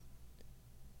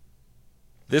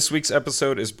This week's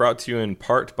episode is brought to you in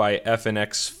part by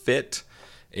FNX Fit,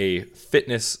 a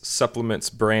fitness supplements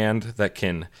brand that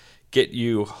can get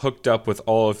you hooked up with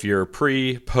all of your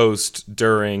pre, post,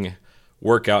 during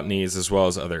workout needs, as well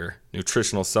as other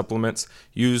nutritional supplements.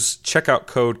 Use checkout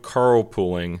code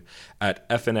carlpooling at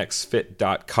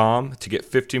fnxfit.com to get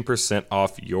 15%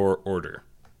 off your order.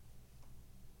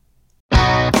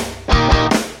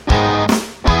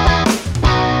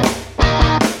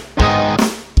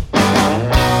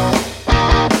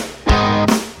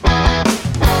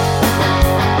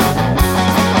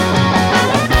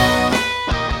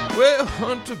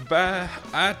 Hunter,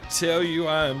 I tell you,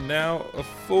 I am now a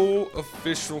full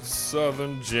official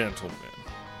Southern gentleman.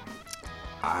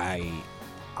 I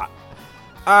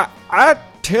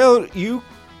tell you,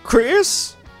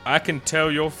 Chris. I can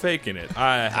tell you're faking it.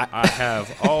 I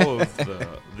have all of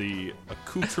the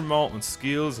accoutrement and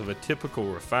skills of a typical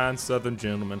refined Southern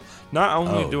gentleman. Not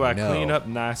only do I clean up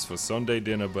nice for Sunday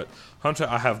dinner, but Hunter,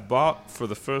 I have bought for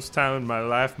the first time in my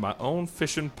life my own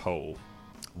fishing pole.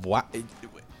 What?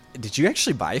 Did you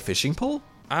actually buy a fishing pole?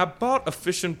 I bought a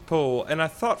fishing pole, and I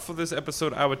thought for this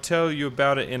episode I would tell you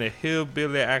about it in a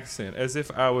hillbilly accent, as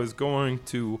if I was going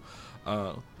to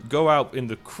go out in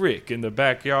the creek in the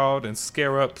backyard and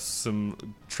scare up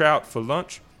some trout for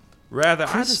lunch. Rather,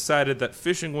 I decided that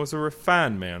fishing was a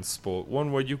refined man's sport,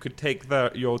 one where you could take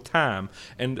your time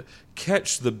and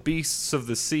catch the beasts of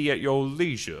the sea at your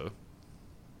leisure.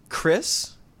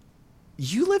 Chris,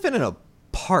 you live in an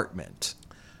apartment.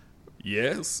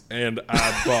 Yes, and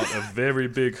I bought a very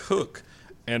big hook,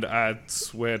 and I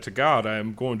swear to God I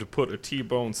am going to put a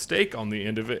T-bone steak on the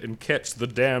end of it and catch the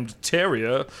damned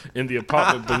terrier in the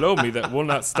apartment below me that will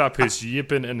not stop his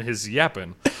yipping and his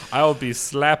yapping. I'll be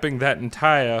slapping that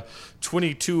entire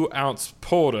 22-ounce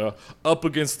porter up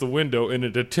against the window in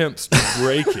an attempt to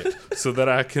break it so that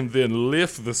I can then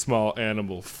lift the small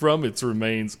animal from its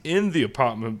remains in the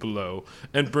apartment below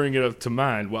and bring it up to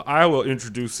mine. Well, I will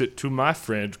introduce it to my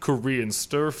friend Korean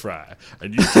Stir Fry,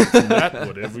 and you take from that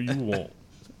whatever you want.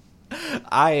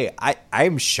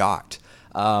 I'm shocked.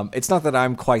 It's not that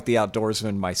I'm quite the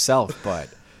outdoorsman myself, but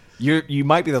you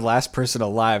might be the last person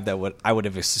alive that I would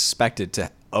have suspected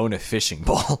to own a fishing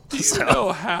pole. You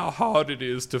know how hard it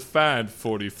is to find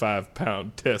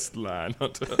 45-pound test line,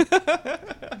 Hunter.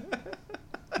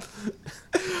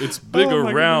 It's bigger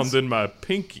round than my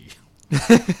pinky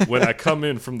when I come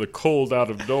in from the cold out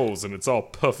of doors and it's all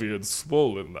puffy and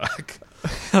swollen like.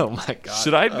 Oh my God.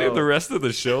 Should I do the rest of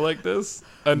the show like this?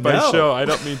 And by show, I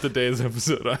don't mean today's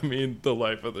episode. I mean the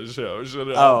life of the show. Should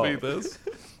it all be this?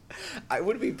 It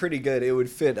would be pretty good. It would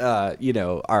fit,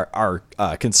 our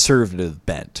conservative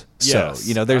bent. Yes,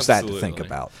 so, there's absolutely. that to think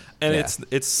about. And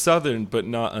it's Southern, but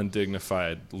not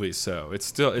undignifiedly so.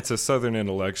 It's a Southern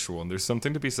intellectual, and there's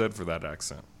something to be said for that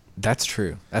accent. That's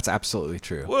true. That's absolutely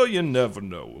true. Well, you never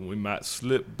know when we might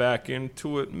slip back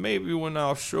into it. Maybe when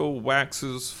our show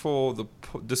waxes for the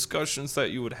discussions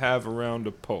that you would have around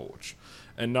a porch,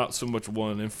 and not so much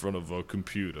one in front of a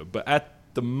computer. But at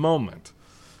the moment,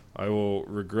 I will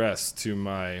regress to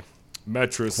my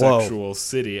metrosexual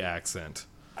city accent.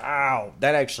 Ow.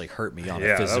 That actually hurt me on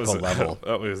a physical level.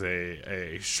 That was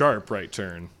a sharp right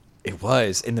turn. It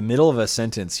was. In the middle of a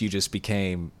sentence, you just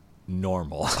became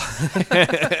normal.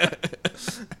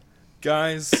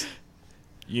 Guys,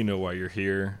 you know why you're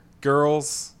here.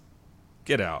 Girls,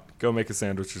 get out. Go make a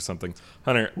sandwich or something.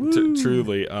 Hunter,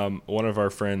 truly, one of our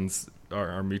friends,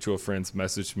 our mutual friends,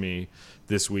 messaged me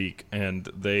this week, and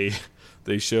they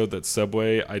showed that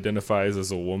Subway identifies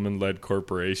as a woman-led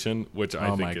corporation, which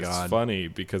I think is funny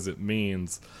because it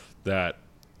means that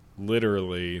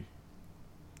literally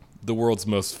the world's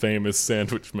most famous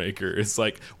sandwich maker is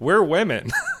like, we're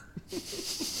women.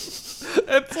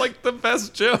 It's like the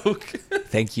best joke.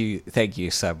 Thank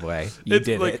you, Subway. You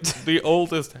did like it. The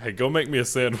oldest, hey, go make me a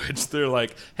sandwich. They're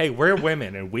like, hey, we're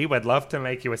women, and we would love to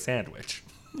make you a sandwich.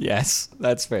 Yes,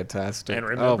 that's fantastic. And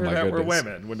remember that we're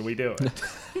women when we do it.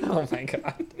 Oh my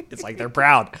God. It's like they're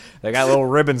proud. They got little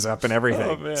ribbons up and everything.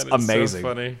 Oh man, it's amazing. So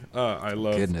funny. I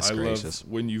love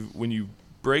when you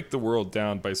break the world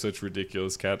down by such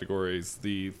ridiculous categories.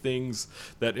 The things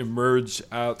that emerge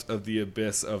out of the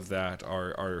abyss of that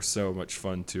are so much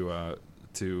fun to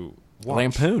watch.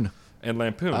 Lampoon.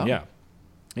 Yeah.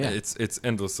 It's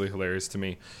endlessly hilarious to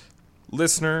me.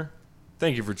 Listener,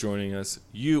 thank you for joining us.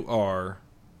 You are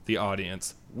the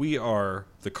audience. We are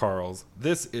the Carls.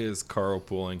 This is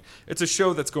Carlpooling. It's a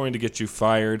show that's going to get you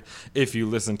fired if you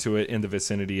listen to it in the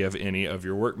vicinity of any of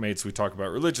your workmates. We talk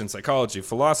about religion, psychology,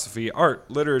 philosophy, art,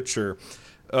 literature,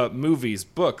 movies,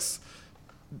 books,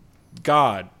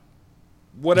 God,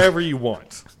 whatever you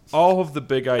want. all of the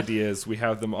big ideas, we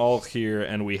have them all here,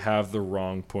 and we have the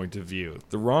wrong point of view.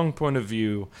 The wrong point of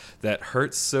view that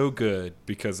hurts so good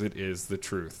because it is the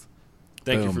truth.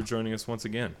 Thank you for joining us once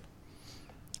again.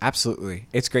 Absolutely.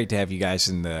 It's great to have you guys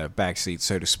in the backseat,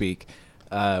 so to speak.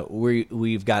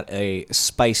 We've got a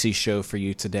spicy show for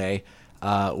you today.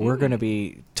 We're going to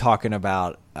be talking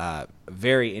about a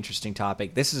very interesting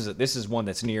topic. This is one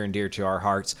that's near and dear to our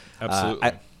hearts.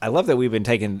 Absolutely. I love that we've been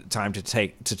taking time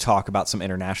to talk about some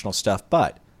international stuff.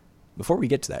 But before we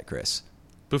get to that, Chris,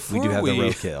 we do have the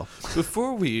roadkill.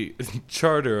 Before we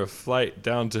charter a flight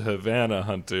down to Havana,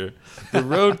 Hunter, the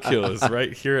roadkill is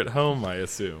right here at home, I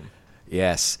assume.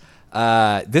 Yes.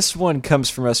 This one comes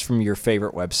from us from your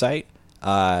favorite website.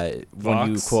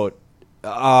 When you quote,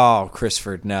 oh,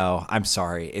 Christopher, no, I'm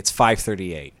sorry. It's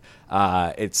 538.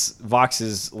 It's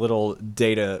Vox's little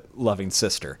data-loving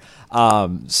sister.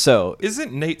 So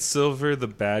isn't Nate Silver the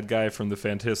bad guy from the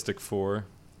Fantastic Four?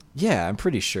 Yeah, I'm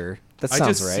pretty sure. That sounds right.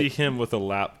 I just right. see him with a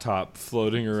laptop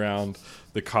floating around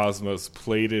the cosmos,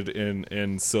 plated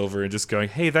in silver, and just going,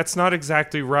 "Hey, that's not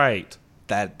exactly right."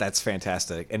 That's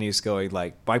fantastic. And he's going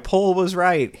like, my poll was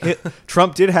right.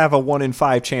 Trump did have a 1 in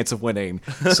 5 chance of winning.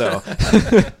 So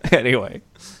anyway.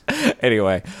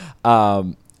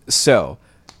 So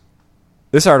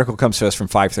this article comes to us from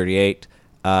 538.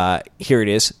 Here it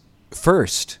is.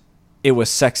 First, it was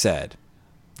sex ed.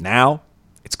 Now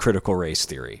it's critical race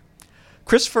theory.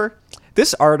 Christopher,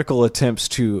 this article attempts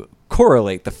to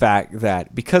correlate the fact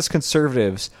that because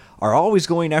conservatives are always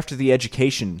going after the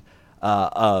education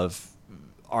of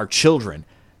our children,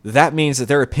 that means that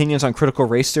their opinions on critical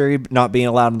race theory not being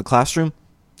allowed in the classroom,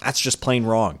 that's just plain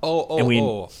wrong.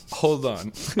 Hold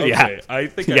on. Okay, yeah. I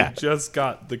think I just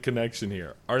got the connection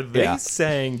here. Are they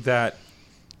saying that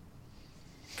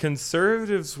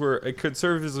conservatives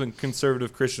and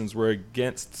conservative Christians were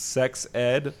against sex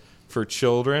ed for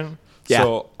children? Yeah.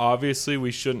 So obviously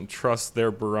we shouldn't trust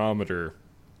their barometer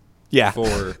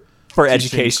for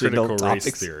educational critical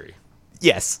race theory.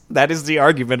 Yes, that is the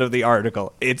argument of the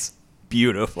article. It's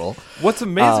beautiful. What's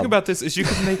amazing about this is you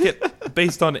can make it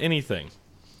based on anything.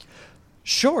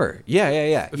 Sure. Yeah.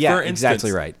 Yeah,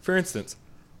 exactly right. For instance,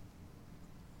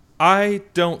 I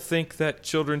don't think that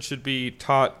children should be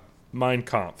taught Mein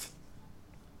Kampf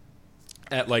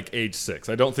at like age 6.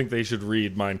 I don't think they should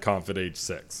read Mein Kampf at age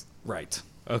 6. Right.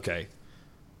 Okay.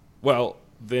 Well,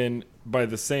 then by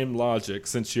the same logic,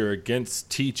 since you're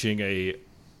against teaching a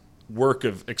work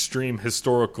of extreme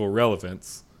historical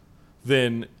relevance,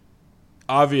 then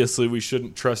obviously we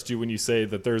shouldn't trust you when you say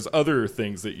that there's other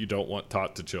things that you don't want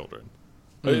taught to children.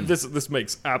 This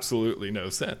makes absolutely no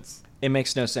sense. It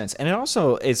makes no sense. And it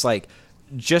also is like,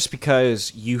 just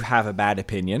because you have a bad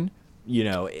opinion, you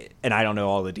know, and I don't know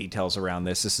all the details around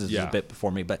this. This is a bit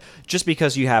before me, but just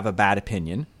because you have a bad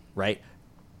opinion, right,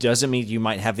 doesn't mean you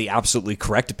might have the absolutely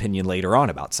correct opinion later on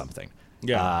about something.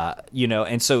 Yeah. You know,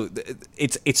 and so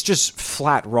it's just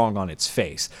flat wrong on its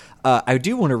face. I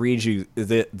do want to read you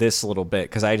this little bit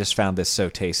because I just found this so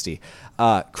tasty.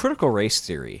 Critical race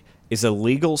theory is a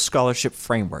legal scholarship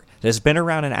framework that has been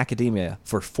around in academia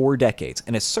for 4 decades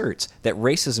and asserts that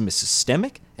racism is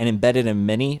systemic and embedded in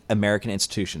many American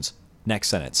institutions. Next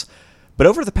sentence. But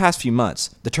over the past few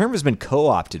months, the term has been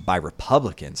co-opted by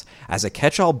Republicans as a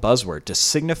catch-all buzzword to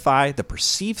signify the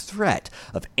perceived threat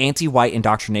of anti-white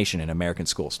indoctrination in American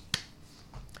schools.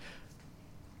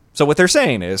 So what they're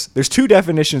saying is there's 2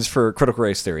 definitions for critical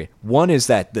race theory. One is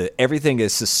that everything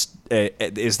is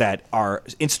that our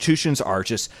institutions are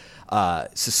just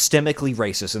systemically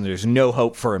racist and there's no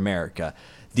hope for America.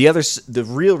 The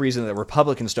real reason that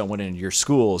Republicans don't want it in your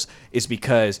schools is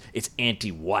because it's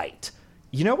anti-white.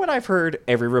 You know what I've heard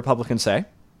every Republican say?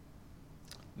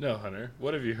 No, Hunter.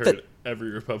 What have you heard every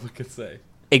Republican say?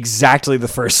 Exactly the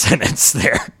first sentence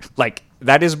there. Like,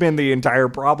 that has been the entire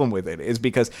problem with it, is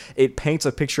because it paints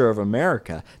a picture of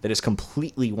America that is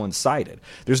completely one-sided.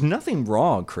 There's nothing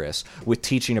wrong, Chris, with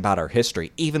teaching about our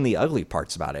history, even the ugly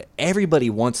parts about it. Everybody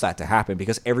wants that to happen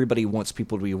because everybody wants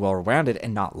people to be well-rounded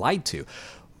and not lied to.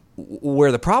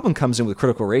 Where the problem comes in with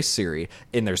critical race theory,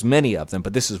 and there's many of them,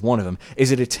 but this is one of them, is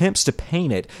it attempts to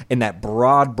paint it in that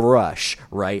broad brush,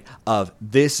 right, of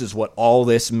this is what all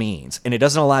this means. And it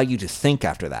doesn't allow you to think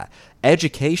after that.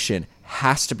 Education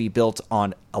has to be built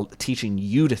on teaching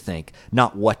you to think,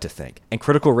 not what to think. And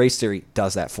critical race theory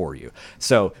does that for you.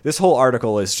 So this whole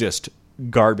article is just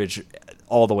garbage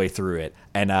all the way through it.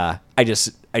 And I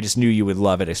just knew you would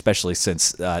love it, especially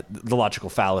since the logical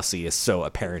fallacy is so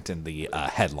apparent in the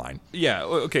headline. Yeah,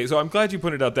 okay, so I'm glad you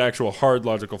pointed out the actual hard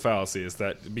logical fallacy, is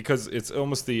that because it's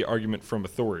almost the argument from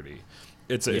authority.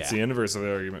 It's the inverse of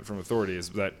the argument from authority, is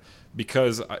that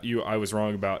because I was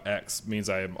wrong about X means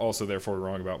I am also therefore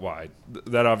wrong about Y.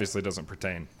 That obviously doesn't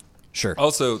pertain. Sure.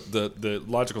 Also, the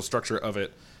logical structure of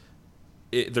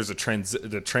there's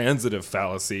the transitive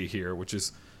fallacy here, which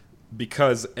is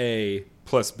because A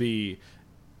plus B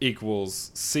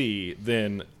equals C,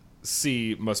 then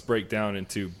C must break down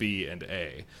into B and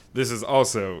A. This is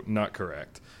also not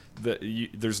correct.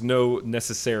 There's no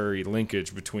necessary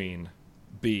linkage between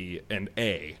B and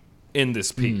A in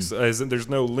this piece. As in, there's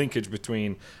no linkage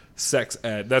between sex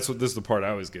ed. This is the part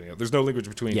I was getting at. There's no linkage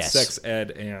between sex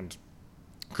ed and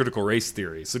critical race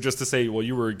theory. So just to say, well,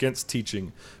 you were against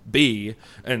teaching B,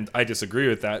 and I disagree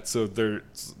with that, so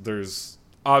there's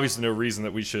obviously no reason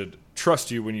that we should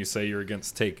trust you when you say you're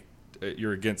against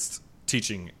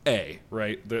teaching A,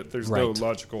 right? There's no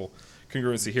logical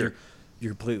congruency here.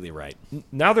 You're completely right.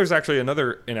 Now there's actually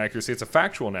another inaccuracy. It's a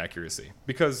factual inaccuracy,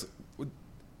 because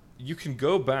you can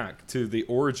go back to the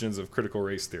origins of critical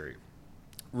race theory.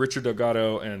 Richard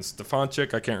Delgado and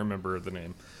Stefanczyk, I can't remember the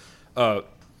name,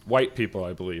 white people,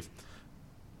 I believe.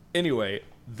 Anyway,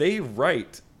 they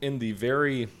write in the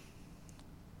very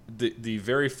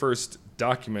first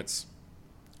documents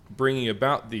bringing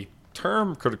about the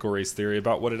term critical race theory,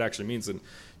 about what it actually means. And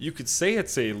you could say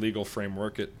it's a legal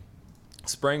framework. It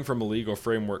sprang from a legal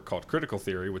framework called critical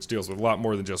theory, which deals with a lot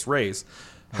more than just race.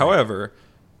 Right. However,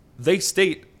 they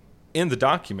state in the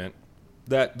document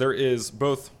that there is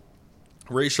both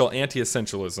racial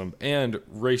anti-essentialism and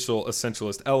racial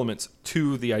essentialist elements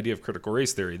to the idea of critical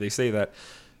race theory. They say that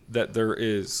there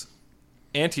is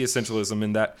anti-essentialism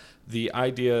in that the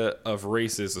idea of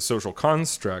race is a social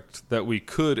construct that we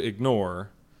could ignore,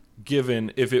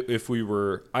 given if we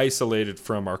were isolated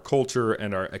from our culture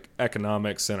and our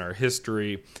economics and our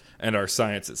history and our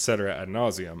science, etc., ad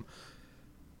nauseum.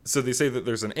 So they say that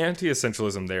there's an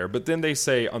anti-essentialism there, but then they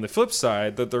say on the flip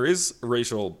side that there is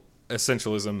racial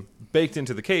essentialism baked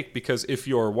into the cake, because if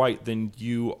you're white, then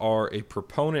you are a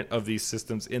proponent of these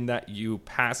systems in that you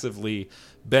passively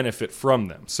benefit from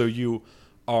them. So you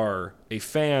are a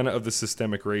fan of the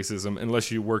systemic racism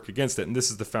unless you work against it. And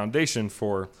this is the foundation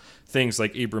for things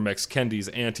like Ibram X. Kendi's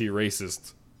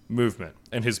anti-racist movement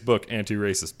and his book,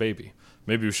 Anti-Racist Baby.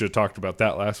 Maybe we should have talked about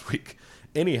that last week.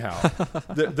 Anyhow,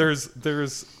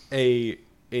 there's a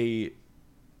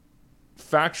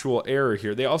factual error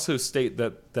here. They also state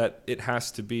that it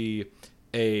has to be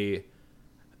a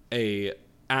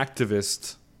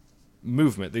activist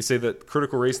movement. They say that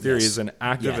critical race theory is an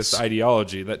activist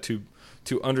ideology, that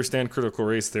to understand critical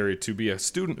race theory, to be a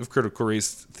student of critical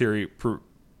race theory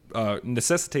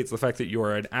necessitates the fact that you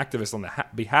are an activist on the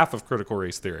behalf of critical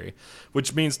race theory,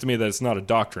 which means to me that it's not a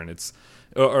doctrine. It's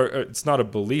not a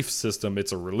belief system.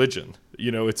 It's a religion.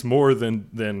 You know, it's more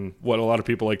than what a lot of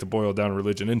people like to boil down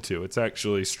religion into. It's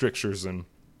actually strictures and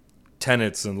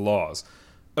tenets and laws.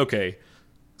 Okay,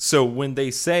 so when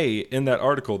they say in that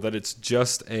article that it's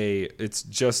just a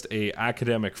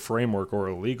academic framework or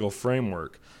a legal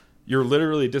framework, you're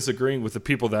literally disagreeing with the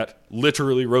people that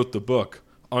literally wrote the book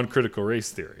on critical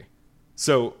race theory.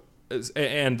 So,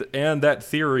 and that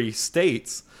theory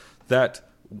states that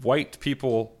white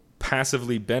people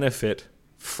passively benefit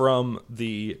from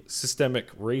the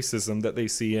systemic racism that they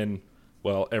see in,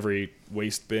 well, every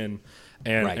waste bin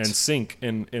and sink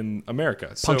in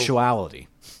America. Punctuality.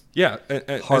 Yeah.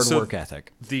 Hard work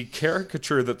ethic. The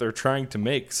caricature that they're trying to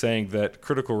make, saying that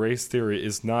critical race theory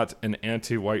is not an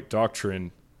anti-white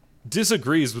doctrine,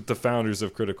 disagrees with the founders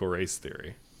of critical race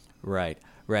theory. Right.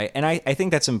 And I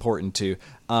think that's important too,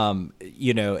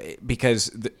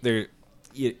 because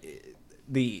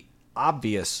the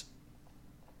obvious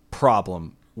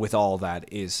problem with all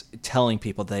that is telling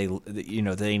people they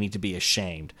need to be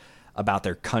ashamed about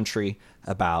their country,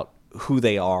 about who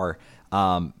they are,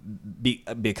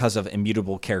 because of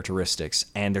immutable characteristics.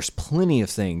 And there's plenty of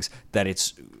things that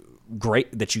it's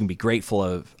great that you can be grateful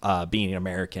of being an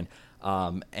American.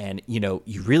 And you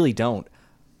really don't.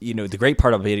 The great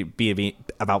part of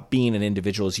about being an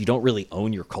individual is you don't really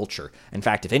own your culture. In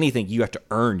fact, if anything, you have to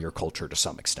earn your culture to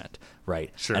some extent,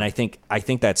 right? Sure. And I think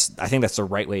that's the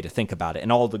right way to think about it,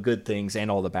 and all the good things and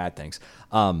all the bad things.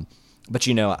 But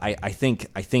I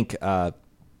think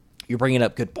you're bringing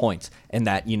up good points, and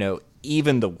that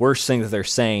even the worst thing that they're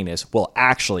saying is, well,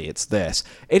 actually, it's this.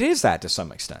 It is that to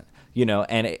some extent,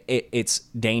 and it's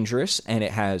dangerous, and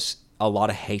it has a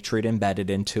lot of hatred embedded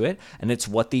into it, and it's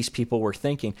what these people were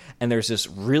thinking. And there's this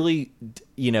really,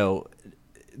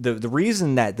 the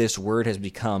reason that this word has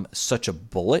become such a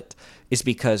bullet is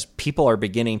because people are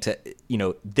beginning to,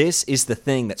 this is the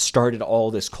thing that started all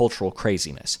this cultural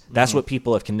craziness. That's what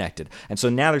people have connected. And so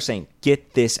now they're saying,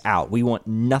 get this out. We want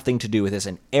nothing to do with this.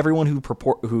 And everyone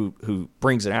who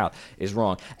brings it out is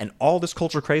wrong. And all this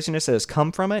cultural craziness that has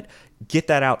come from it, get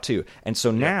that out too. And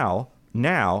so now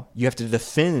you have to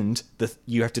defend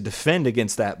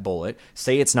against that bullet.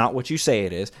 Say it's not what you say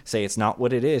it is. Say it's not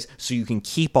what it is, so you can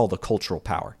keep all the cultural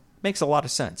power. Makes a lot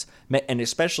of sense, and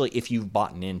especially if you've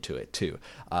bought into it too.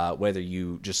 Whether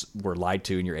you just were lied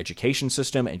to in your education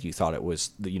system and you thought it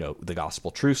was the gospel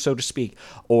truth, so to speak,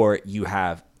 or you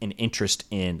have an interest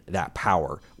in that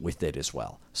power with it as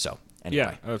well. So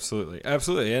anyway. Yeah,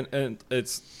 absolutely, and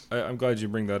I'm glad you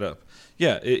bring that up.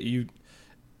 Yeah, you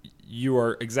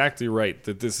are exactly right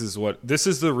that this is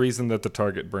the reason that the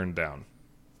Target burned down.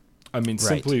 I mean,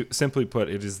 simply put,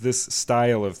 it is this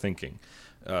style of thinking.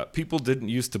 People didn't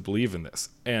used to believe in this,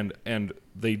 and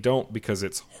they don't because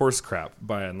it's horse crap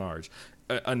by and large.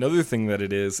 Another thing that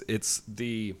it is, it's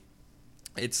a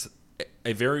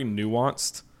very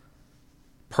nuanced,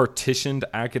 partitioned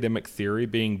academic theory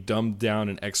being dumbed down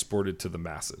and exported to the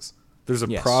masses. There's a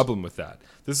problem with that.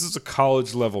 This is a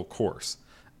college level course,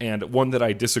 and one that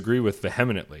I disagree with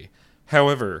vehemently.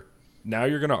 However, now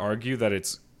you're going to argue that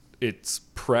it's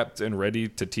prepped and ready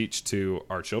to teach to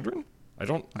our children? I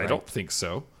don't think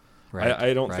so. Right.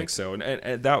 I don't think so.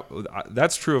 And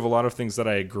that's true of a lot of things that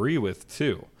I agree with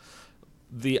too.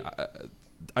 The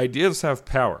ideas have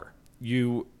power.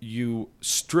 You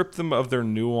strip them of their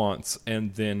nuance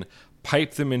and then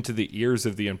pipe them into the ears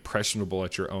of the impressionable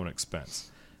at your own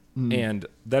expense. And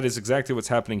that is exactly what's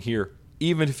happening here,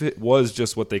 even if it was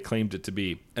just what they claimed it to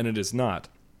be, and it is not.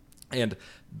 And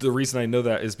the reason I know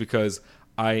that is because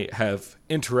I have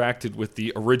interacted with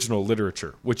the original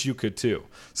literature, which you could too.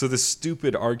 So this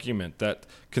stupid argument that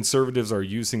conservatives are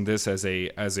using this as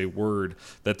a word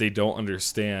that they don't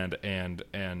understand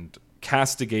and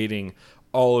castigating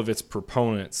all of its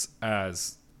proponents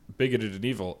as bigoted and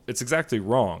evil, it's exactly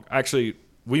wrong. Actually,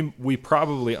 we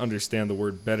probably understand the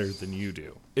word better than you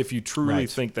do if you truly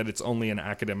think that it's only an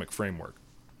academic framework.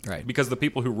 Right. Because the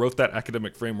people who wrote that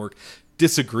academic framework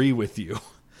disagree with you.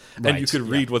 And you could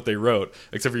read what they wrote,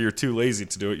 except for you're too lazy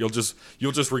to do it. You'll just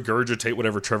regurgitate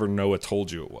whatever Trevor Noah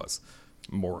told you it was.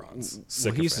 Morons.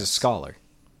 Well, he's a scholar.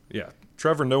 Yeah.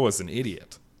 Trevor Noah's an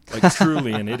idiot. Like,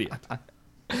 truly an idiot.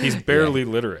 He's barely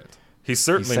literate. He's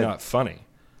certainly not funny.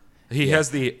 He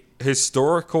has the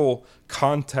historical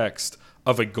context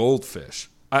of a goldfish.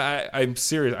 I'm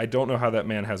serious. I don't know how that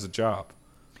man has a job.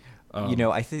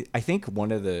 I think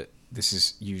one of the... This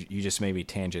is... You just made me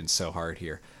tangent so hard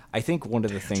here. I think one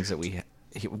of the things that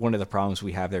one of the problems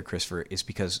we have there, Christopher, is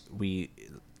because a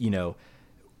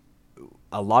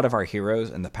lot of our heroes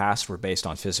in the past were based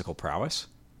on physical prowess,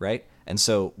 right? And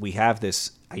so we have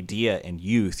this idea in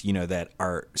youth, that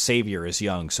our savior is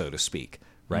young, so to speak,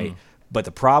 right? But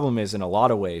the problem is, in a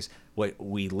lot of ways, what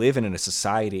we live in a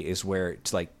society is where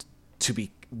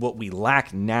what we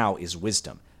lack now is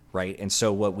wisdom, right? And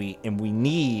so we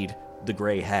need the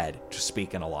gray head to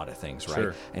speak in a lot of things, right?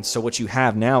 Sure. And so what you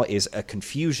have now is a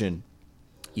confusion,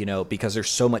 because there's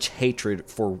so much hatred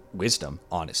for wisdom,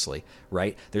 honestly,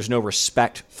 right? There's no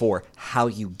respect for how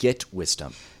you get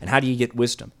wisdom. And how do you get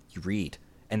wisdom? You read.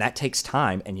 And that takes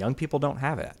time, and young people don't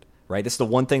have it, right? That's the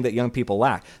one thing that young people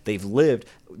lack. They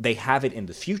have it in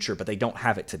the future, but they don't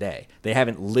have it today. They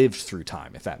haven't lived through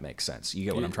time, if that makes sense. You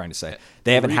get what I'm trying to say?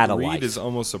 They haven't had a life. Read is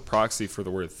almost a proxy for the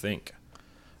word think.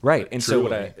 Right. And truly. so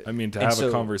to have a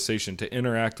conversation, to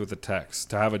interact with the text,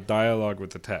 to have a dialogue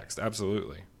with the text.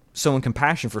 Absolutely. So in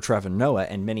compassion for Trevor Noah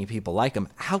and many people like him,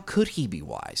 how could he be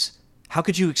wise? How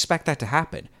could you expect that to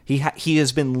happen? He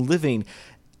has been living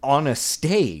on a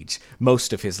stage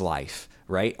most of his life,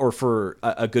 right? Or for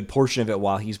a good portion of it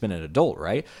while he's been an adult,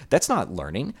 right? That's not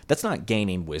learning. That's not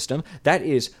gaining wisdom. That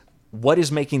is what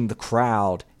is making the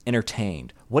crowd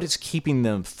entertained. What is keeping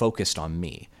them focused on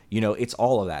me? It's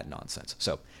all of that nonsense.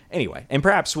 So anyway, and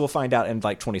perhaps we'll find out in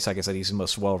like 20 seconds that he's the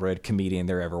most well-read comedian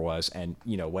there ever was, and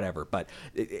whatever. But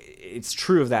it's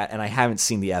true of that, and I haven't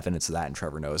seen the evidence of that in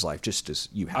Trevor Noah's life, just as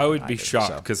you have. I would be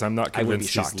shocked because I'm not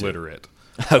convinced he's literate.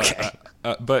 Okay.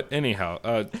 But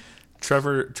anyhow,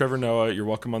 Trevor Noah, you're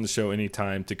welcome on the show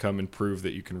anytime to come and prove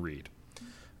that you can read.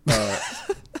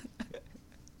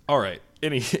 All right.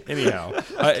 Anyhow,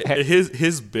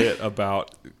 his bit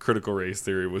about critical race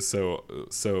theory was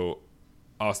so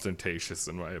ostentatious,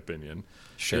 in my opinion.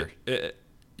 Sure.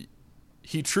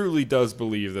 He truly does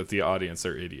believe that the audience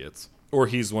are idiots, or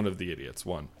he's one of the idiots.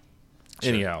 Sure.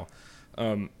 Anyhow,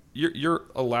 you're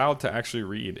allowed to actually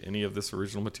read any of this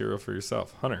original material for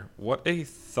yourself. Hunter, what a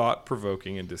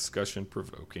thought-provoking and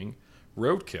discussion-provoking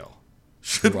roadkill.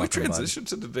 Should we transition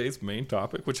to today's main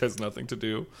topic, which has nothing to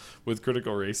do with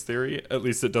critical race theory? At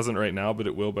least it doesn't right now, but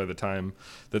it will by the time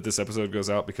that this episode goes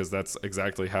out, because that's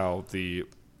exactly how the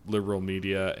liberal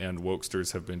media and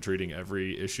wokesters have been treating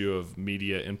every issue of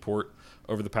media import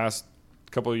over the past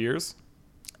couple of years.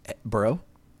 Bro,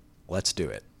 let's do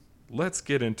it. Let's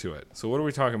get into it. So what are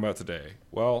we talking about today?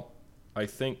 Well, I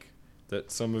think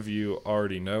that some of you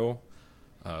already know.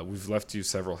 We've left you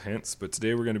several hints, but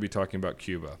today we're going to be talking about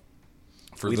Cuba.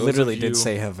 We literally did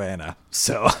say Havana,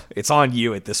 so it's on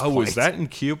you at this point. Oh, was that in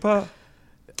Cuba?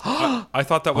 I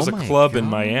thought that was a club in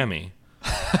Miami.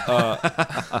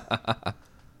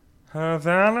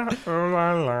 Havana, oh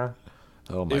la la.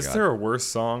 Oh my God. Is there a worse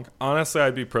song? Honestly,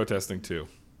 I'd be protesting too.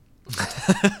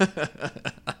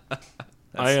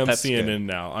 I am CNN good.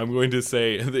 Now. I'm going to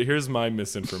say, here's my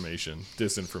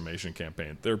disinformation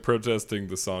campaign. They're protesting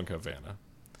the song Havana.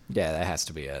 Yeah, that has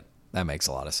to be it. That makes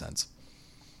a lot of sense.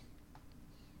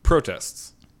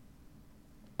 Protests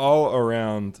all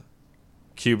around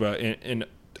Cuba. And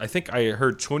I think I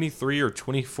heard 23 or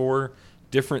 24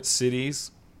 different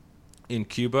cities in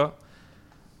Cuba.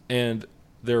 And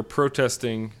they're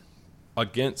protesting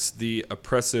against the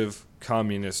oppressive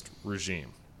communist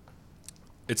regime.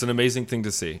 It's an amazing thing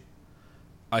to see.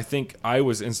 I think I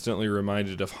was instantly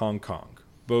reminded of Hong Kong,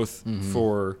 both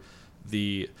for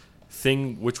the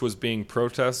thing which was being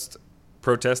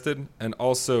protested and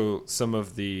also some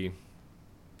of the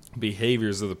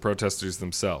behaviors of the protesters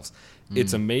themselves.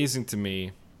 It's amazing to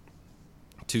me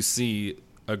to see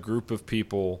a group of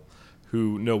people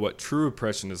who know what true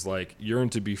oppression is like yearn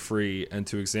to be free and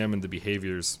to examine the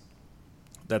behaviors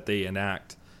that they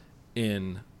enact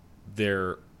in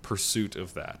their pursuit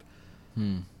of that.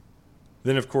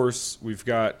 Then, of course, we've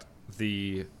got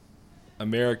the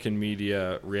American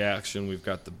media reaction. We've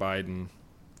got the Biden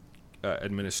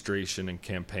administration and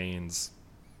campaign's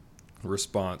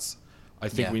response. I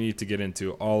think we need to get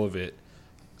into all of it.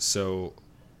 So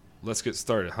let's get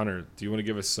started. Hunter, do you want to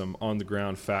give us some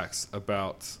on-the-ground facts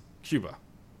about Cuba?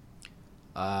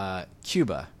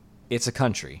 Cuba, it's a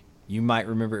country. You might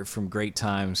remember it from great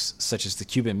times such as the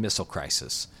Cuban Missile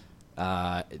Crisis,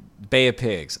 Bay of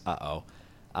Pigs,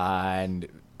 and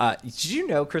did you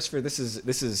know, Christopher? This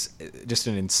is just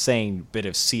an insane bit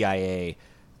of CIA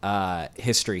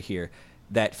history here.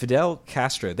 That Fidel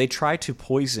Castro, they tried to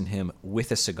poison him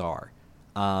with a cigar,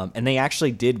 and they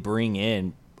actually did bring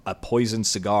in a poisoned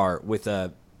cigar with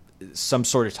some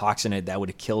sort of toxin in it that would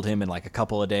have killed him in like a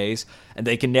couple of days, and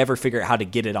they can never figure out how to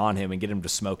get it on him and get him to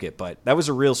smoke it. But that was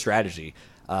a real strategy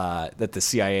that the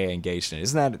CIA engaged in.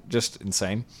 Isn't that just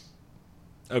insane?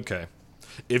 Okay.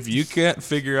 If you can't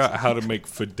figure out how to make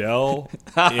Fidel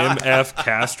M.F.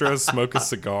 Castro smoke a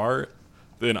cigar,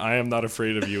 then I am not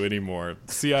afraid of you anymore.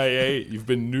 CIA, you've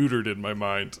been neutered in my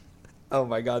mind. Oh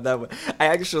my God, I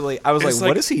was like,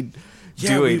 what is he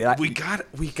doing? We got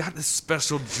this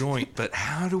special joint, but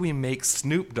how do we make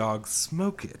Snoop Dogg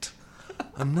smoke it?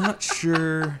 I'm not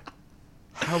sure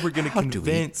how we're going to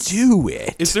convince. Do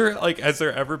it? Is there has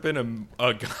there ever been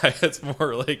a guy that's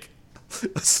more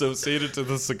associated to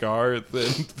the cigar than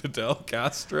Fidel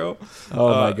Castro? Oh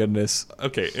my goodness.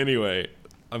 Okay, anyway,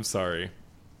 I'm sorry.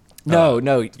 No,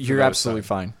 you're absolutely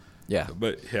fine. Yeah.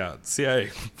 But yeah,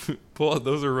 CIA, pull out,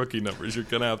 those are rookie numbers. You're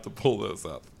going to have to pull those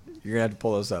up. You're going to have to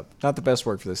pull those up. Not the best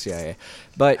work for the CIA.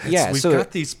 But yeah, we've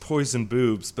got these poison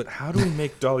boobs, but how do we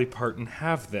make Dolly Parton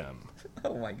have them?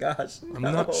 Oh my gosh. I'm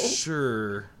not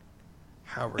sure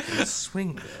how we're going to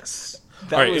swing this.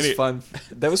 That was fun.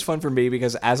 That was fun for me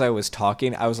because as I was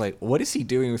talking, I was like, what is he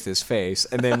doing with his face?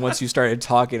 And then once you started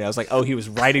talking, I was like, oh, he was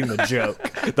writing the joke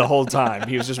the whole time.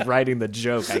 He was just writing the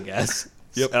joke, I guess.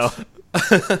 Yep. So.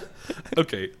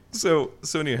 Okay. So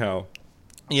anyhow,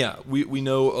 yeah, we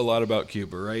know a lot about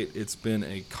Cuba, right? It's been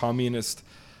a communist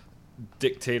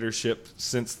dictatorship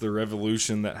since the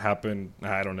revolution that happened,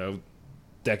 I don't know,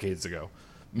 decades ago,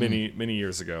 many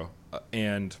years ago.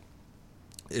 And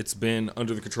it's been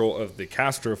under the control of the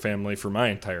Castro family for my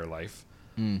entire life,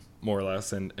 more or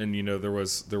less. And there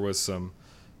was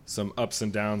some ups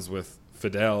and downs with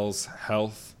Fidel's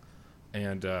health,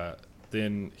 and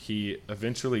then he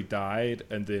eventually died,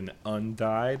 and then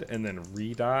undied, and then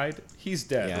re-died. He's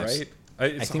dead, yes.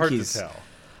 Right? It's hard to tell.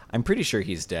 I'm pretty sure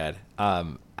he's dead.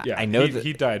 Yeah, I know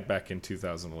he died back in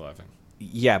 2011.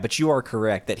 Yeah, but you are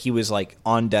correct that he was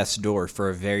on death's door for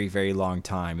a very, very long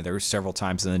time. There were several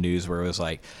times in the news where it was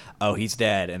like, "Oh, he's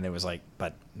dead," and there was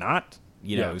but not.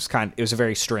 It was a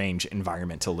very strange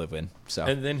environment to live in. So,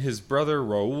 and then his brother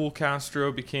Raul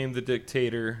Castro became the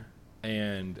dictator,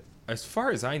 And as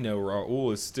far as I know,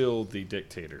 Raul is still the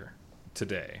dictator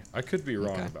today. I could be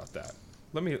wrong about that.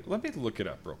 Let me look it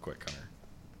up real quick, Hunter.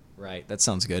 Right, that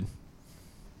sounds good.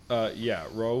 Yeah,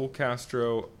 Raul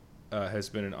Castro has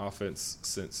been in office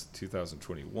since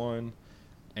 2021,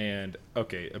 and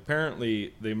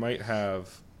apparently they might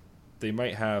have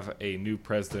a new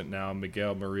president now,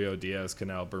 Miguel Murillo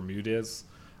Diaz-Canel Bermudez.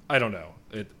 I don't know.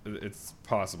 It's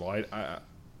possible. I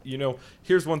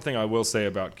here's one thing I will say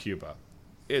about Cuba.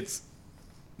 It's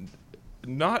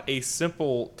not a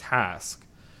simple task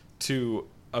to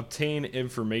obtain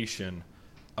information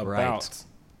about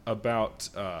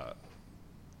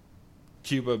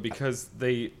Cuba because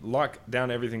they lock down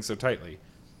everything so tightly.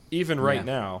 Even right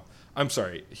now, I'm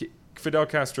sorry, Fidel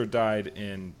Castro died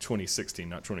in 2016,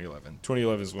 not 2011.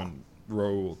 2011 is when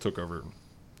Raul took over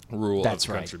rule of the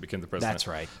country, became the president. That's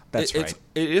right. That's right.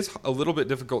 It is a little bit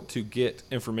difficult to get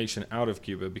information out of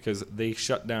Cuba because they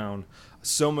shut down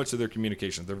so much of their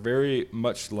communication. They're very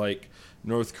much like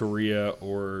North Korea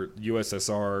or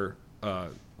USSR,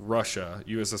 Russia,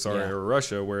 era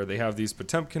Russia, where they have these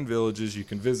Potemkin villages you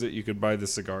can visit, you can buy the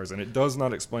cigars, and it does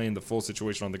not explain the full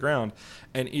situation on the ground.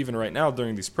 And even right now,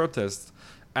 during these protests,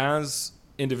 as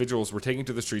individuals were taking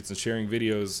to the streets and sharing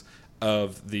videos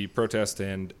of the protest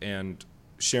and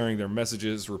sharing their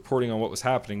messages, reporting on what was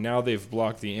happening, now they've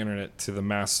blocked the internet to the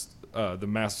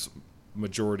vast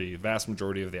majority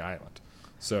of the island.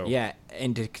 So yeah,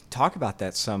 and to talk about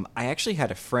that some, I actually had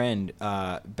a friend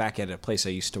back at a place I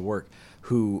used to work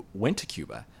who went to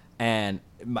Cuba, and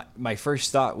my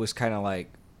first thought was kind of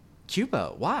like,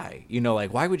 Cuba, why?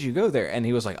 Why would you go there? And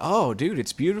he was like, oh, dude,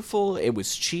 it's beautiful. It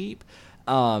was cheap.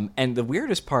 And the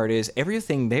weirdest part is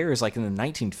everything there is like in the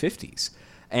 1950s.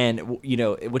 And,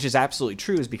 which is absolutely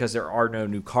true, is because there are no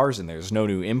new cars in there. There's no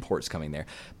new imports coming there.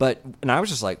 And I was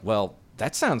just like, well,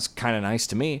 that sounds kind of nice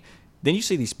to me. Then you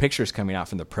see these pictures coming out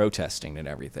from the protesting and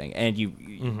everything,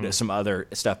 and some other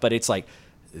stuff. But it's like,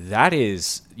 that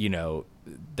is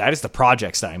the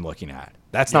projects that I'm looking at.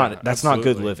 That's not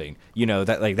good living.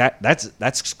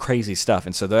 That's crazy stuff.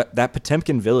 And so that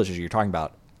Potemkin village you're talking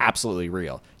about, absolutely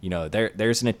real.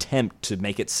 There's an attempt to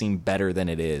make it seem better than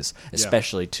it is,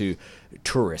 especially to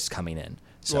tourists coming in.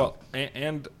 So. Well,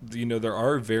 and there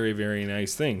are very, very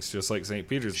nice things, just like St.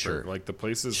 Petersburg. Like the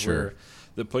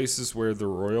places where the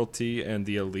royalty and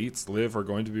the elites live are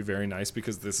going to be very nice,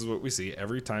 because this is what we see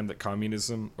every time that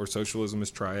communism or socialism is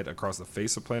tried across the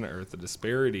face of planet Earth. The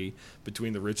disparity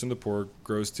between the rich and the poor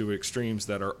grows to extremes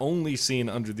that are only seen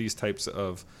under these types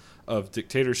of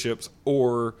dictatorships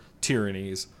or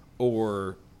tyrannies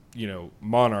or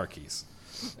monarchies,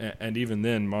 and even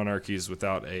then monarchies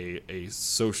without a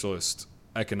socialist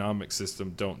economic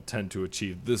system don't tend to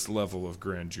achieve this level of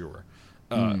grandeur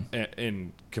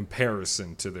in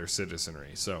comparison to their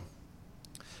citizenry. So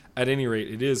at any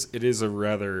rate, it is a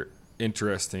rather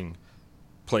interesting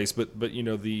place, but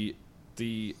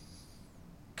the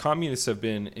communists have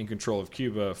been in control of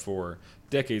Cuba for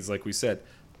decades, like we said.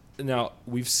 Now,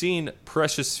 we've seen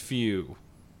precious few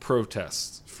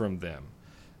protests from them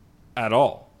at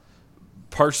all,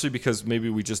 partially because maybe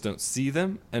we just don't see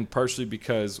them, and partially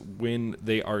because when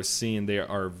they are seen, they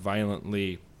are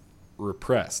violently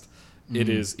repressed. It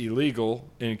is illegal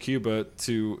in Cuba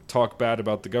to talk bad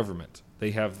about the government.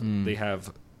 They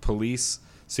have police,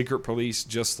 secret police,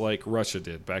 just like Russia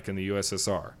did back in the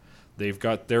USSR. They've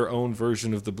got their own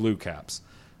version of the blue caps.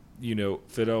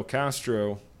 Fidel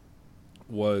Castro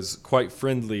was quite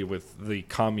friendly with the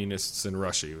communists in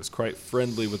Russia. He was quite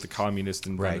friendly with the communists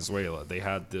in Venezuela. They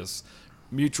had this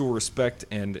mutual respect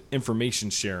and information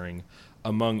sharing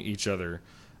among each other.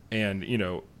 And,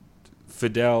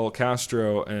 Fidel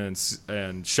Castro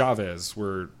and Chavez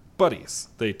were buddies.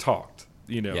 They talked,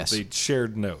 they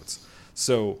shared notes.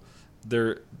 So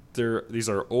these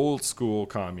are old school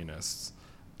communists.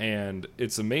 And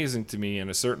it's amazing to me in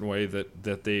a certain way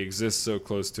that they exist so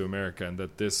close to America, and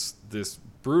that this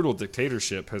brutal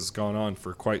dictatorship has gone on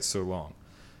for quite so long.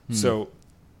 So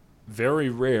very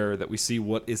rare that we see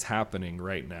what is happening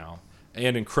right now,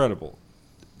 and incredible.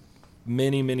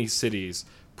 Many, many cities,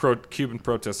 Cuban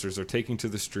protesters are taking to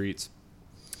the streets,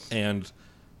 and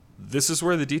this is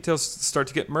where the details start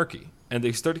to get murky. And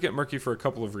they start to get murky for a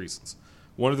couple of reasons.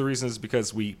 One of the reasons is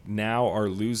because we now are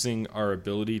losing our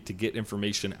ability to get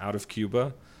information out of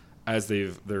Cuba, as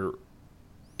their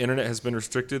internet has been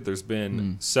restricted. There's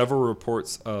been several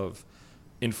reports of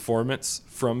informants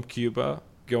from Cuba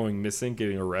going missing,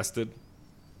 getting arrested,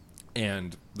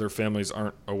 and their families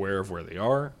aren't aware of where they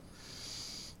are.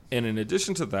 And in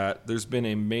addition to that, there's been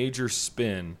a major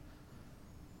spin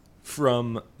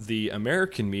from the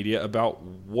American media about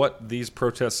what these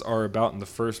protests are about in the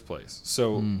first place.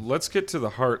 So let's get to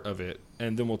the heart of it,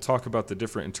 and then we'll talk about the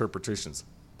different interpretations.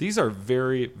 These are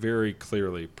very, very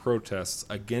clearly protests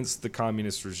against the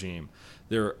communist regime.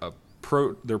 They're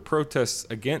protests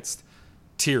against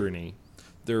tyranny.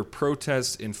 They're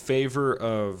protests in favor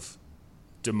of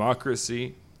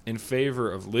democracy, in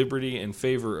favor of liberty, in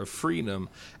favor of freedom.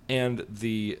 And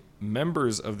the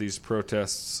members of these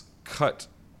protests cut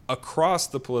across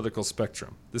the political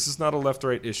spectrum. This is not a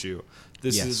left-right issue.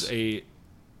 This is a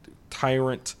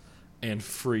tyrant and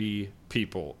free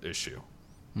people issue.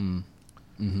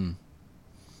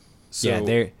 So,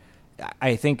 yeah,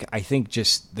 I think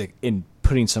just in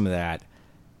putting some of that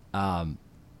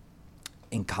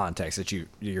in context that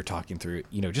you're talking through,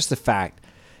 just the fact,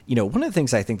 one of the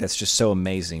things I think that's just so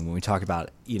amazing when we talk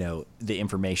about, the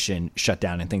information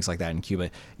shutdown and things like that in Cuba,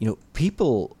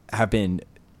 people have been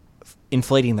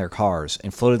inflating their cars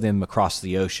and floating them across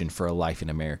the ocean for a life in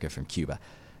America from Cuba.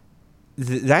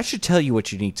 That should tell you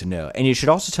what you need to know. And it should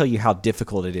also tell you how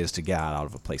difficult it is to get out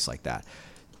of a place like that.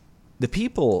 The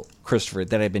people, Christopher,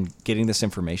 that have been getting this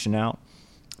information out,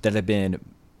 that have been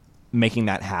making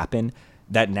that happen,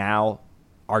 that now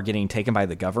are getting taken by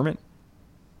the government,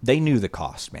 they knew the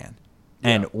cost, man.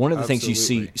 And one of the things you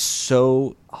see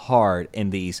so hard in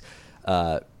these,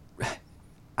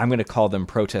 I'm going to call them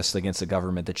protests against the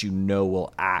government that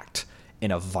will act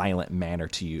in a violent manner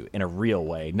to you in a real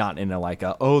way, not in a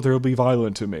they'll be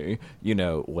violent to me,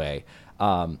 way,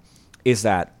 is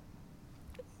that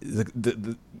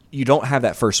you don't have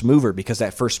that first mover because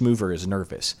that first mover is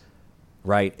nervous,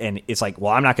 right? And it's like,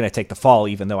 well, I'm not going to take the fall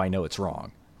even though I know it's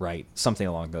wrong, right? Something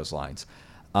along those lines.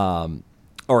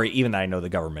 Or even that I know the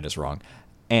government is wrong.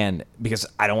 And because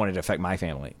I don't want it to affect my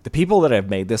family. The people that have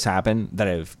made this happen, that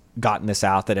have gotten this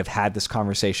out, that have had this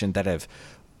conversation, that have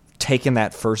taken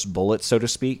that first bullet, so to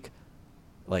speak,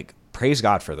 praise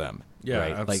God for them. Yeah,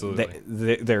 right? absolutely.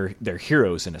 They're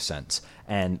heroes in a sense.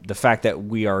 And the fact that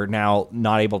we are now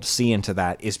not able to see into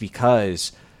that is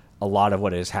because a lot of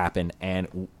what has happened,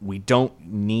 and we don't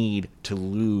need to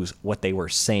lose what they were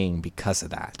saying because of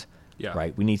that. Yeah.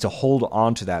 Right. We need to hold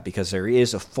on to that because there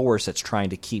is a force that's trying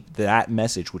to keep that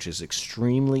message, which is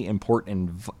extremely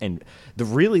important and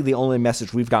the only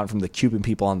message we've gotten from the Cuban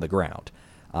people on the ground.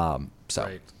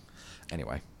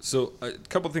 Anyway. So a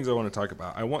couple of things I want to talk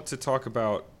about. I want to talk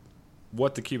about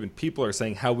what the Cuban people are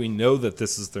saying, how we know that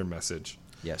this is their message.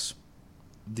 Yes.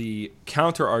 The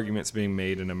counter arguments being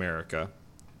made in America.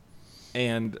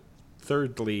 And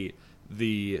thirdly,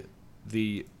 the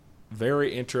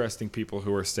very interesting people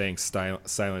who are staying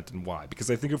silent and why. Because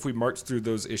I think if we march through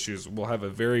those issues, we'll have a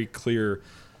very clear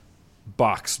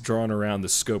box drawn around the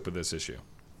scope of this issue.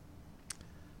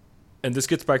 And this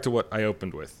gets back to what I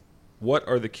opened with. What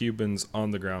are the Cubans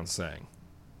on the ground saying?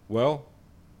 Well,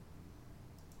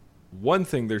 one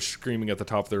thing they're screaming at the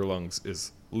top of their lungs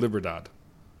is Libertad.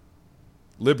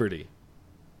 Liberty.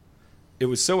 It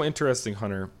was so interesting,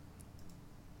 Hunter.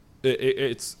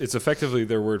 It's effectively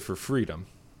their word for freedom.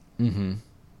 Mm-hmm.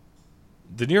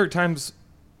 The New York Times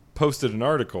posted an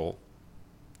article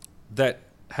that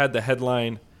had the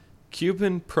headline,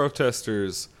 Cuban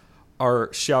protesters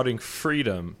are shouting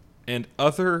freedom and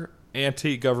other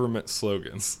anti-government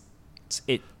slogans.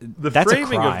 The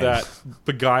framing of that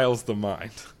beguiles the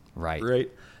mind. Right.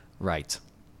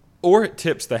 Or it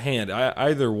tips the hand,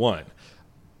 either one.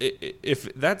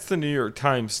 If that's the New York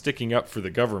Times sticking up for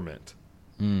the government,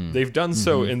 they've done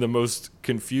so in the most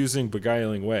confusing,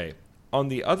 beguiling way. On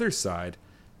the other side,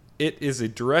 it is a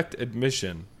direct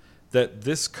admission that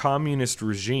this communist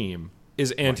regime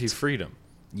is anti-freedom.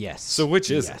 Yes. So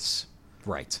which is it?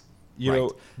 Right. You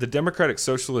know, the Democratic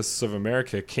Socialists of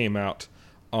America came out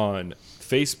on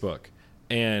Facebook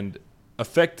and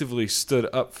effectively stood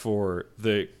up for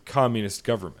the communist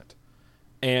government.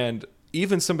 And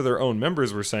even some of their own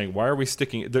members were saying, why are we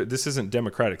sticking... This isn't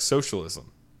democratic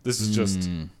socialism. This is just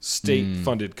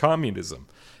state-funded communism.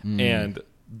 And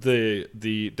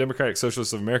the Democratic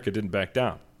Socialists of America didn't back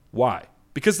down. Why?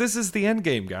 Because this is the end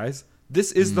game, guys.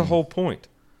 This is the whole point.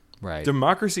 Right.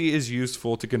 Democracy is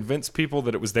useful to convince people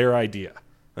that it was their idea.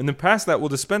 And then past that, we'll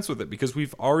dispense with it because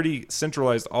we've already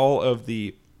centralized all of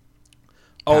the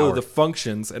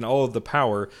functions and all of the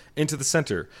power into the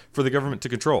center for the government to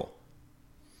control.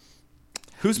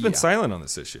 Who's been silent on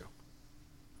this issue?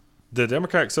 The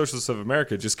Democratic Socialists of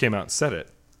America just came out and said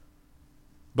it.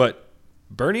 But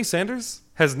Bernie Sanders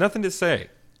has nothing to say.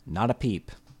 Not a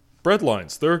peep.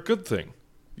 Breadlines, they're a good thing.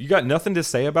 You got nothing to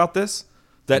say about this?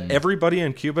 That everybody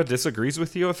in Cuba disagrees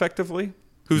with you effectively?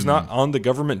 Who's not on the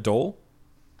government dole?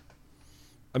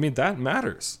 I mean, that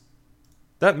matters.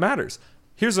 That matters.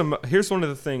 Here's one of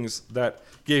the things that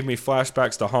gave me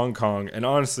flashbacks to Hong Kong and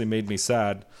honestly made me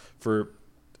sad for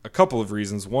a couple of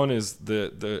reasons. One is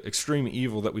the extreme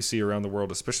evil that we see around the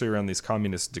world, especially around these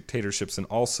communist dictatorships, and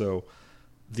also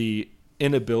the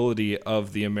inability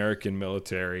of the American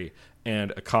military and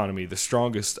economy, the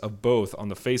strongest of both on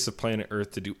the face of planet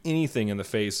Earth, to do anything in the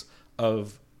face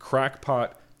of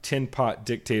crackpot, tin pot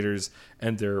dictators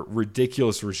and their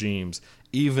ridiculous regimes,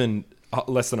 even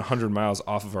less than 100 miles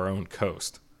off of our own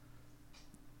coast.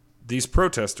 These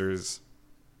protesters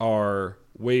are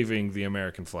waving the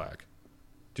American flag.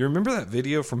 Do you remember that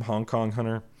video from Hong Kong,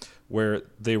 Hunter, where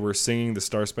they were singing the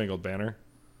Star Spangled Banner?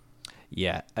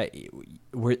 Yeah.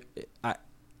 Were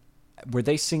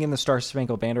they singing the Star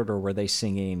Spangled Banner, or were they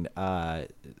singing, or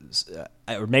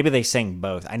maybe they sang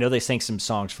both? I know they sang some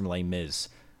songs from Les Mis.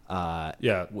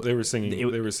 Yeah, they were singing.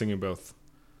 They were singing both.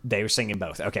 They were singing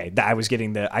both. Okay,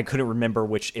 I couldn't remember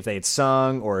which, if they had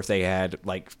sung or if they had,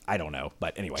 like, I don't know.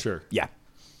 But anyway, sure, yeah.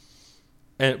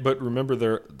 But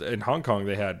remember, in Hong Kong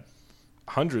they had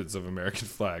hundreds of American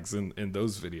flags in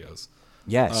those videos.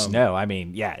 Yes, no, I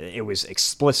mean, yeah, it was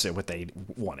explicit what they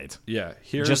wanted. Yeah,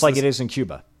 just like it is in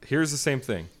Cuba. Here's the same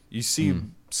thing. You see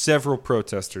several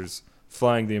protesters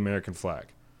flying the American flag,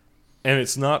 and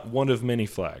it's not one of many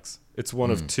flags. It's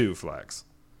one of two flags,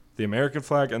 the American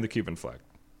flag and the Cuban flag.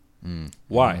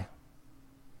 Why?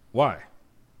 Why?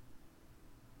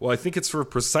 Well, I think it's for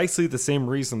precisely the same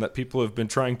reason that people have been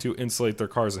trying to insulate their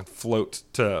cars and float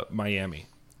to Miami.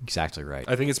 Exactly right.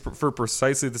 I think it's for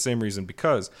precisely the same reason,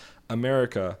 because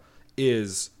America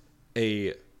is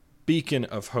a beacon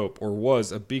of hope, or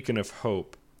was a beacon of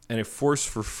hope, and a force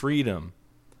for freedom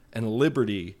and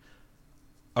liberty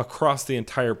across the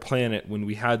entire planet when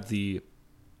we had the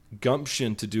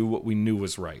gumption to do what we knew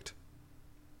was right.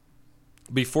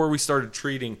 Before we started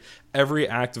treating every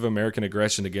act of American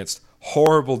aggression against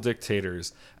horrible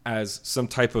dictators as some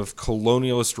type of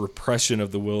colonialist repression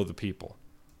of the will of the people.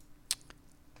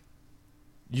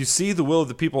 You see the will of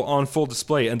the people on full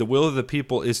display, and the will of the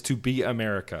people is to be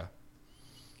America.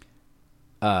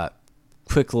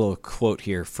 Quick little quote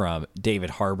here from David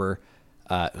Harbour,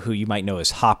 who you might know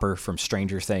as Hopper from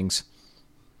Stranger Things.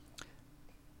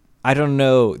 I don't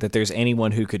know that there's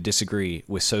anyone who could disagree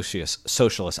with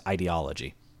socialist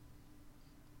ideology.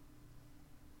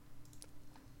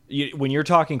 When you're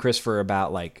talking, Christopher,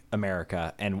 about like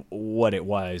America and what it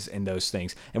was and those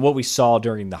things and what we saw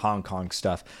during the Hong Kong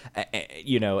stuff,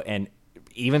 and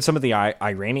even some of the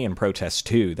Iranian protests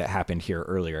too that happened here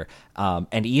earlier,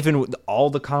 and even with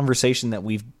all the conversation that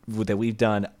we've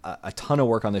done a ton of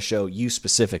work on the show, you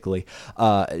specifically,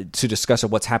 to discuss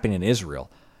what's happening in Israel,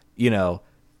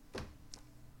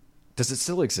 does it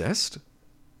still exist?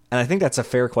 And I think that's a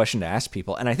fair question to ask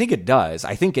people. And I think it does.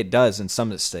 I think it does in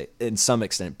some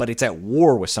extent, but it's at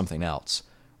war with something else,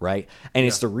 right? And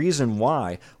it's the reason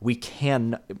why we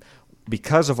can,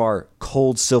 because of our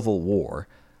cold civil war,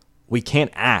 we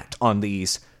can't act on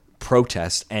these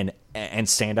protests and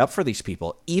stand up for these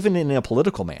people, even in a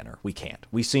political manner. We can't.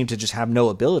 We seem to just have no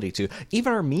ability to.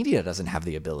 Even our media doesn't have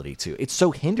the ability to. It's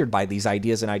so hindered by these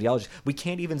ideas and ideologies. We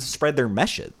can't even spread their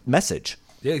message.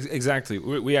 Yeah, exactly.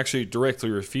 We actually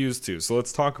directly refuse to. So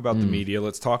let's talk about the media.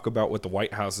 Let's talk about what the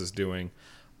White House is doing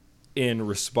in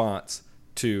response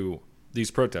to these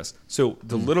protests. So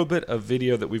the little bit of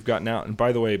video that we've gotten out, and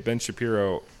by the way, Ben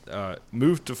Shapiro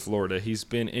moved to Florida. He's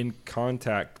been in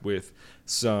contact with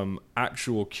some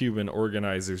actual Cuban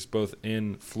organizers, both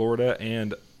in Florida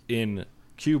and in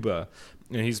Cuba,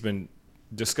 and he's been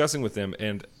discussing with them,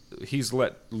 and he's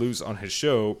let loose on his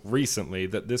show recently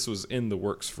that this was in the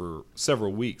works for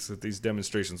several weeks, that these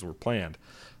demonstrations were planned.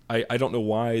 I don't know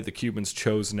why the Cubans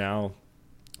chose now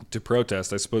to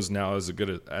protest. I suppose now is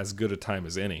as good a time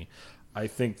as any. I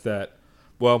think that,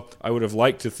 well, I would have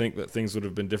liked to think that things would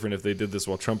have been different if they did this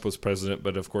while Trump was president,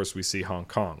 but of course we see Hong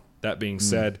Kong. That being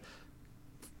said,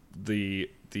 the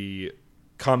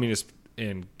communists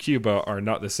in Cuba are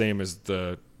not the same as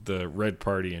the Red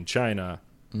Party in China.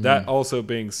 That also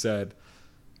being said,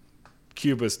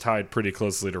 Cuba's tied pretty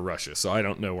closely to Russia, so I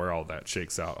don't know where all that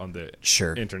shakes out on the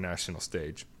international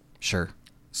stage. Sure.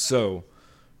 So,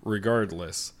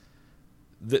 regardless,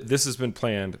 this has been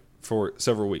planned for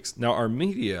several weeks. Now, our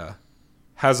media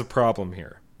has a problem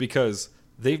here because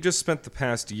they've just spent the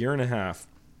past year and a half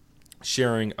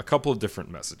sharing a couple of different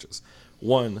messages.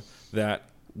 One, that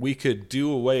we could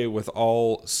do away with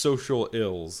all social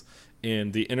ills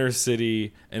in the inner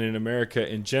city and in America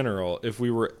in general if we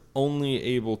were only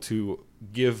able to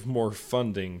give more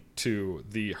funding to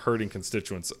the hurting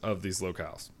constituents of these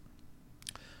locales.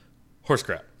 Horse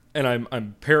crap. And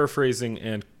I'm paraphrasing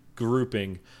and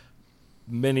grouping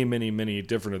many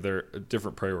different of their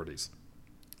different priorities.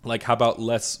 Like, how about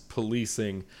less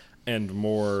policing and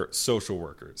more social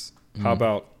workers? How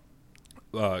about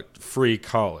free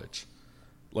college?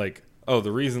 Like, oh,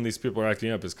 the reason these people are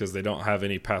acting up is because they don't have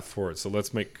any path forward. So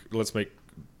let's make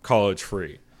college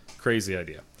free. Crazy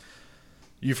idea.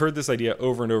 You've heard this idea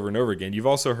over and over and over again. You've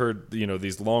also heard,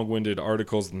 these long-winded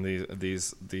articles and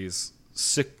these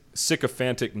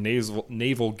sycophantic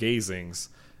navel gazings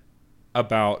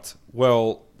about,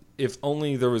 well, if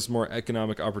only there was more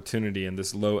economic opportunity in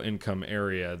this low-income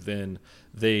area, then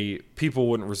people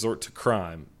wouldn't resort to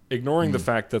crime. Ignoring the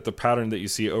fact that the pattern that you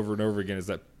see over and over again is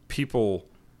that people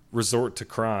resort to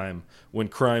crime when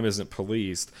crime isn't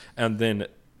policed, and then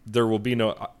there will be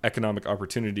no economic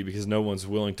opportunity because no one's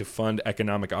willing to fund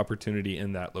economic opportunity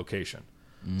in that location.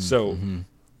 So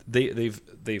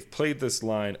they've played this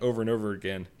line over and over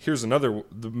again. Here's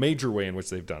the major way in which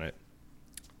they've done it.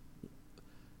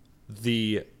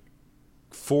 The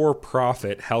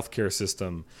for-profit healthcare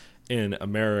system in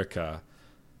America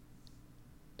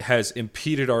has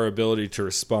impeded our ability to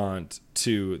respond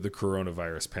to the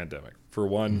coronavirus pandemic. For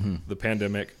one, the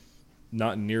pandemic,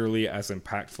 not nearly as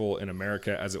impactful in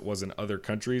America as it was in other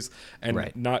countries,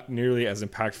 and not nearly as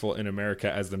impactful in America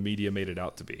as the media made it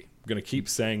out to be. I'm going to keep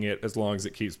saying it as long as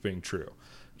it keeps being true.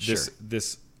 Sure.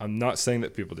 I'm not saying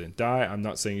that people didn't die. I'm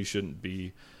not saying you shouldn't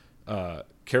be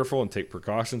careful and take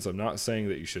precautions. I'm not saying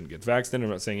that you shouldn't get vaccinated.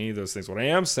 I'm not saying any of those things. What I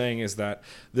am saying is that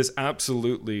this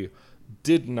absolutely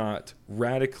did not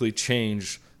radically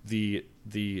change the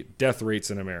death rates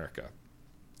in America.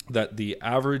 That the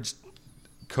average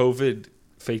COVID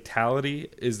fatality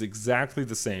is exactly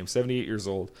the same, 78 years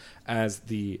old, as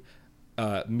the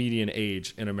median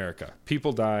age in America.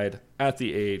 People died at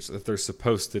the age that they're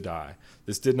supposed to die.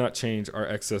 This did not change our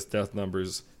excess death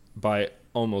numbers by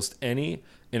almost any.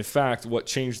 In fact, what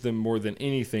changed them more than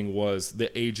anything was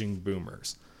the aging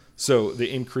boomers. So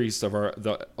the increase of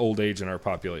the old age in our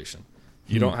population.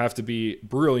 You don't have to be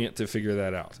brilliant to figure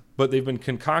that out. But they've been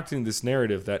concocting this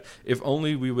narrative that if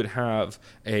only we would have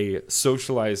a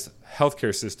socialized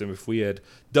healthcare system, if we had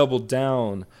doubled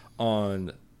down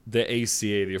on the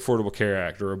ACA, the Affordable Care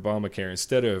Act, or Obamacare,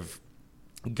 instead of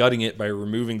gutting it by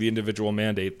removing the individual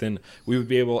mandate, then we would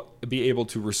be able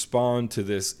to respond to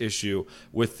this issue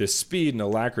with the speed and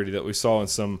alacrity that we saw in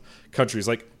some countries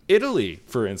like Italy,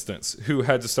 for instance, who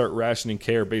had to start rationing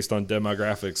care based on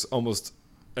demographics almost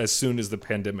as soon as the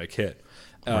pandemic hit,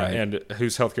 and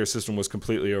whose healthcare system was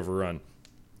completely overrun.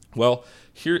 Well,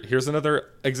 here's another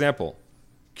example.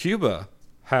 Cuba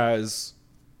has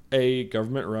a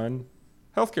government-run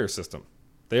healthcare system.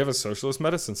 They have a socialist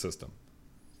medicine system.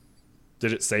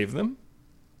 Did it save them?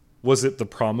 Was it the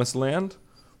promised land?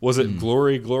 Was it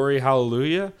glory, glory,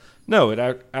 hallelujah? No,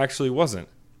 it actually wasn't.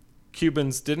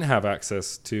 Cubans didn't have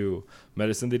access to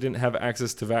medicine. They didn't have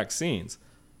access to vaccines.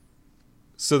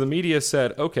 So the media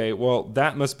said, okay, well,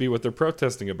 that must be what they're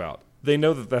protesting about. They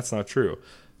know that that's not true.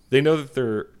 They know that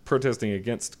they're protesting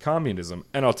against communism,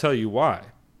 and I'll tell you why.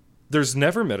 There's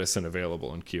never medicine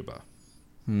available in Cuba.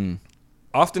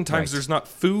 Oftentimes there's not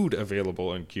food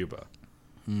available in Cuba.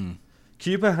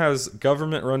 Cuba has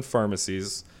government-run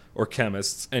pharmacies or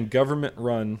chemists and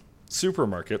government-run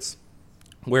supermarkets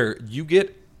where you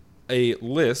get a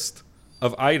list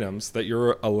of items that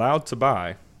you're allowed to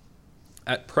buy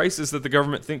at prices that the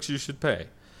government thinks you should pay.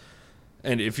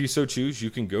 And if you so choose, you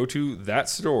can go to that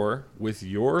store with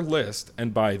your list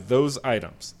and buy those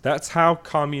items. That's how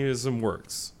communism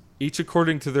works. Each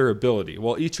according to their ability.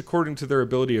 Well, each according to their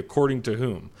ability, according to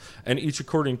whom? And each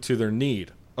according to their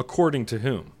need, according to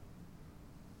whom?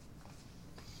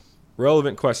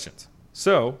 Relevant questions.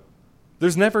 So,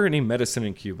 there's never any medicine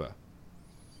in Cuba.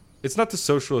 It's not the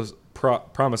socialist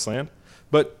promised land.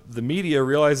 But the media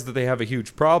realize that they have a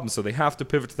huge problem, so they have to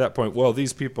pivot to that point. Well,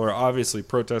 these people are obviously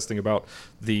protesting about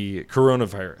the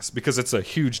coronavirus because it's a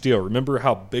huge deal. Remember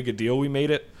how big a deal we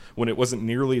made it when it wasn't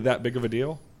nearly that big of a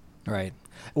deal? Right.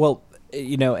 Well,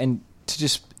 and to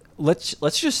just let's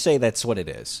just say that's what it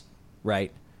is,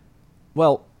 right?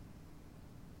 Well,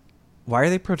 why are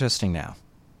they protesting now?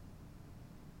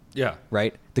 Yeah.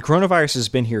 Right? The coronavirus has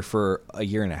been here for a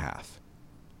year and a half,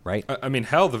 right? I mean,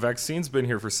 hell, the vaccine's been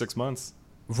here for 6 months.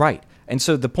 Right. And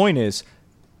so the point is,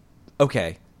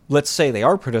 okay, let's say they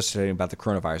are protesting about the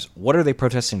coronavirus. What are they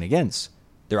protesting against?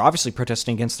 They're obviously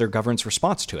protesting against their government's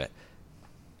response to it.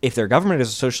 If their government is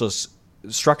a socialist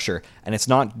structure and it's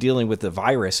not dealing with the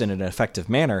virus in an effective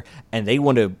manner, and they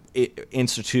want to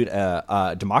institute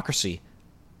a democracy,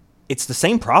 it's the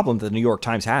same problem that the New York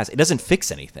Times has. It doesn't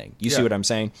fix anything. You see what I'm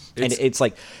saying? And it's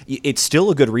like, it's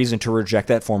still a good reason to reject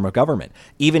that form of government,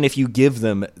 even if you give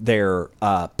them their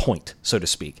point, so to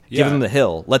speak. Give them the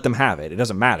hill, let them have it. It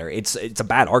doesn't matter. It's a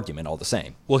bad argument all the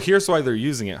same. Well, here's why they're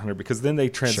using it, Hunter, because then they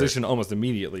transition almost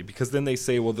immediately. Because then they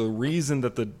say, well, the reason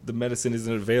that the medicine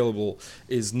isn't available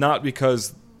is not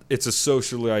because it's a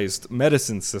socialized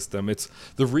medicine system. It's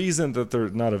the reason that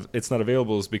it's not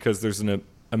available is because there's an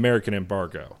American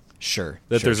embargo.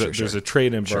 There's a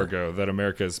trade embargo that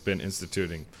America has been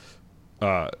instituting.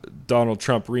 Donald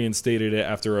Trump reinstated it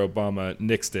after Obama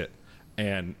nixed it,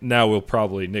 and now we'll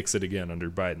probably nix it again under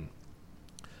Biden.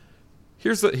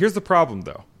 Here's the problem,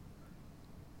 though.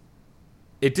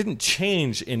 It didn't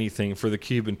change anything for the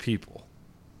Cuban people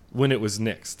when it was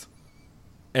nixed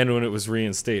and when it was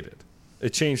reinstated.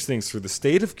 It changed things for the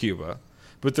state of Cuba,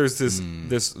 but there's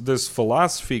this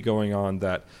philosophy going on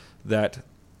that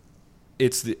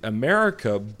it's the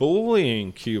America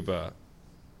bullying Cuba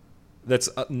that's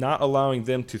not allowing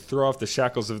them to throw off the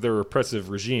shackles of their repressive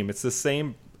regime. It's the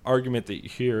same argument that you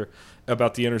hear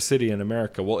about the inner city in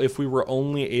America. Well, if we were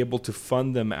only able to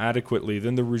fund them adequately,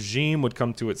 then the regime would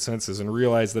come to its senses and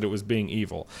realize that it was being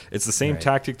evil. It's the same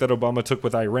tactic that Obama took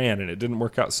with Iran, and it didn't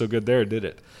work out so good there, did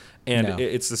it? And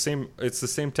it's the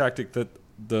same tactic that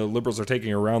the liberals are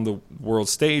taking around the world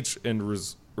stage in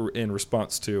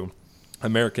response to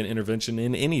American intervention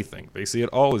in anything. They see it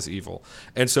all as evil.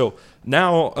 And so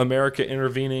now America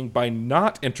intervening by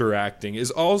not interacting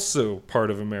is also part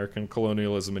of American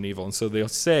colonialism and evil. And so they'll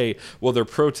say, well, they're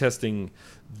protesting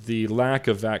the lack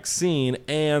of vaccine,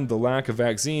 and the lack of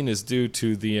vaccine is due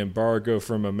to the embargo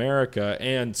from America.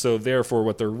 And so therefore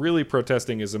what they're really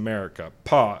protesting is America.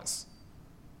 Pause.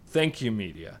 Thank you,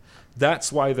 media.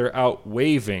 That's why they're out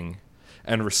waving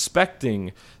and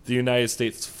respecting the United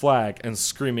States flag and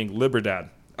screaming Libertad.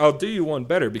 I'll do you one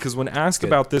better, because when asked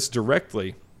about this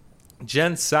directly,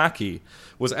 Jen Psaki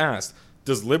was asked,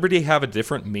 does liberty have a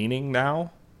different meaning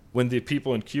now when the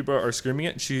people in Cuba are screaming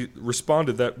it? And she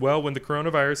responded that, well, when the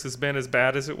coronavirus has been as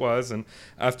bad as it was, and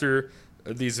after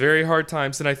these very hard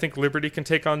times, then I think liberty can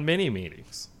take on many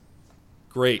meanings.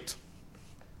 Great.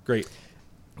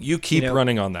 You keep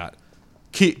running on that.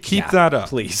 Keep that up.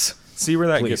 Please. See where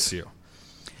that gets you.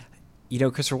 You know,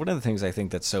 Christopher, one of the things I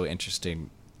think that's so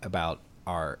interesting about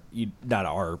not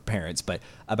our parents, but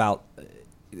about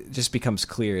just becomes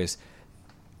clear is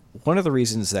one of the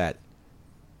reasons that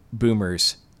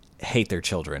boomers hate their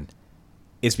children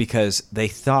is because they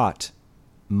thought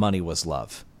money was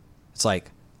love. It's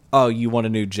like, oh, you want a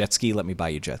new jet ski? Let me buy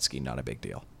you a jet ski. Not a big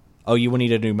deal. Oh, you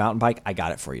need a new mountain bike? I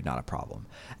got it for you. Not a problem.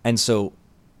 And so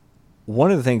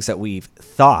one of the things that we've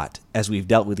thought as we've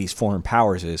dealt with these foreign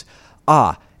powers is,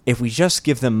 if we just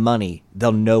give them money,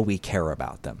 they'll know we care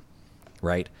about them,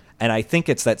 right? And I think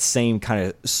it's that same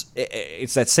problem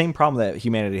that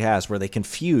humanity has, where they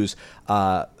confuse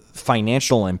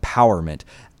financial empowerment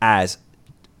as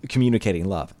communicating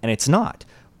love, and it's not.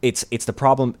 It's the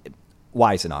problem.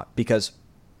 Why is it not? Because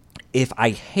if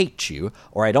I hate you,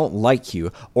 or I don't like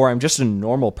you, or I'm just a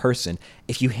normal person,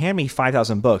 if you hand me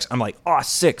 5,000 books, I'm like, oh,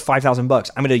 sick, 5,000 bucks.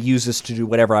 I'm going to use this to do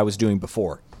whatever I was doing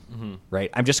before. Right?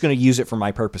 I'm just going to use it for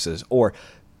my purposes. Or,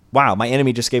 wow, my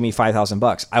enemy just gave me 5,000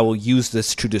 bucks. I will use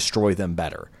this to destroy them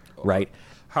better. Right?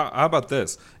 How about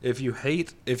this? If you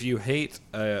hate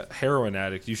a heroin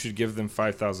addict, you should give them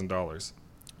 $5,000.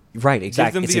 Right,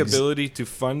 exactly. Give them the ability to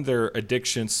fund their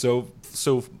addiction so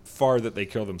far that they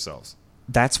kill themselves.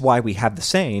 That's why we have the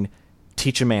saying,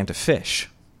 teach a man to fish.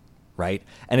 Right?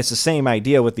 And it's the same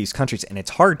idea with these countries, and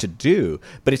it's hard to do,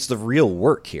 but it's the real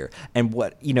work here. And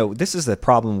this is the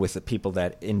problem with the people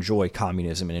that enjoy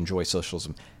communism and enjoy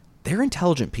socialism. They're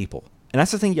intelligent people. And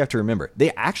that's the thing you have to remember.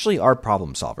 They actually are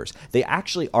problem solvers. They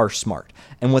actually are smart.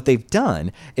 And what they've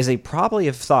done is they probably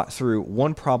have thought through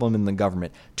one problem in the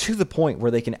government to the point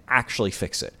where they can actually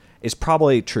fix it. It's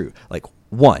probably true. Like,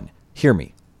 one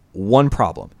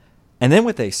problem. And then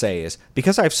what they say is,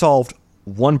 because I've solved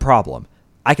one problem,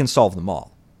 I can solve them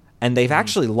all. And they've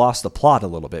actually lost the plot a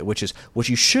little bit, which is what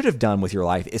you should have done with your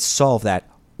life is solve that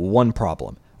one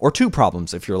problem, or two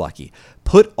problems if you're lucky.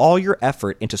 Put all your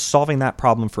effort into solving that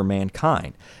problem for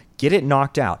mankind. Get it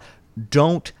knocked out.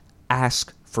 Don't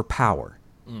ask for power.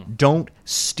 Don't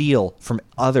steal from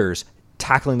others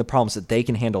tackling the problems that they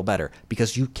can handle better,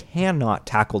 because you cannot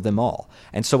tackle them all.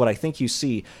 And so what I think you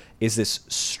see is this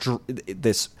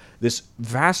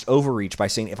vast overreach by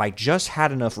saying, if I just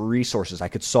had enough resources, I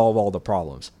could solve all the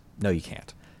problems. No, you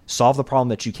can't. Solve the problem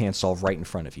that you can solve right in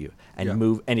front of you, and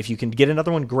move. And if you can get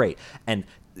another one, great. And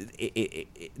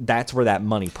that's where that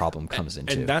money problem comes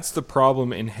into. And that's the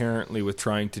problem inherently with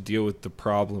trying to deal with the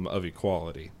problem of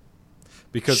equality.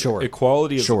 Because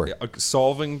equality is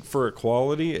solving for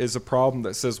equality is a problem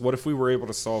that says, what if we were able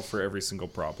to solve for every single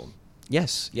problem?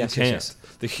 Yes. You can't.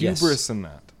 The hubris in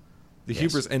that. The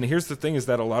hubris. And here's the thing is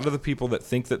that a lot of the people that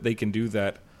think that they can do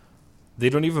that, they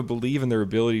don't even believe in their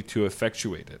ability to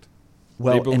effectuate it.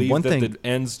 Well, they believe that the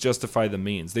ends justify the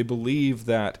means. They believe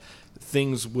that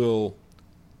things will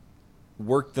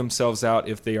work themselves out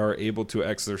if they are able to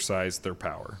exercise their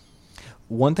power.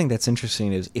 One thing that's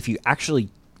interesting is if you actually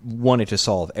wanted to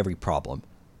solve every problem,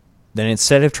 then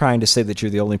instead of trying to say that you're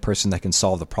the only person that can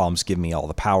solve the problems, give me all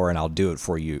the power and I'll do it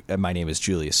for you, and my name is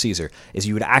Julius Caesar, is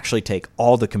you would actually take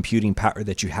all the computing power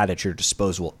that you had at your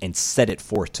disposal and set it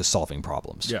forth to solving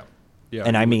problems. Yeah.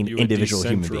 And I mean individual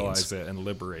human beings. Decentralize it and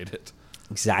liberate it.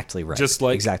 Exactly right. Just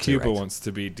like Cuba wants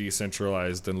to be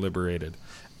decentralized and liberated.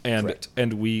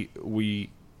 And we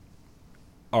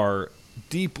are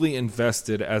deeply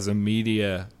invested as a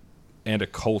media and a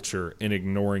culture in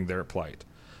ignoring their plight.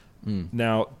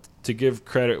 Now, to give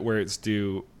credit where it's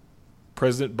due,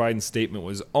 President Biden's statement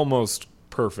was almost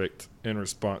perfect in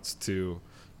response to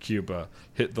Cuba.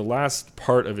 The last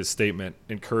part of his statement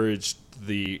encouraged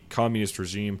the communist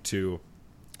regime to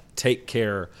take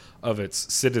care of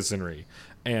its citizenry,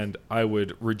 and I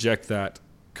would reject that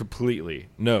completely.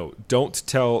 No, don't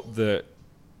tell the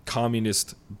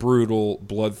communist, brutal,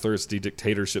 bloodthirsty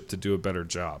dictatorship to do a better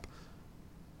job.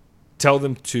 Tell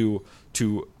them to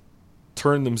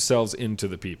turn themselves into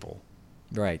the people.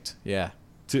 Right, yeah.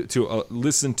 To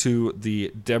listen to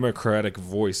the democratic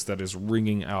voice that is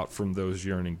ringing out from those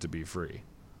yearning to be free.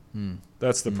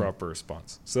 That's the proper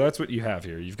response. So that's what you have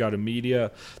here. You've got a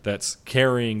media that's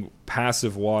carrying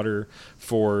passive water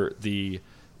for the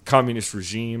communist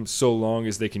regime so long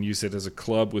as they can use it as a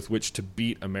club with which to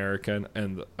beat America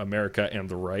and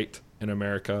the right in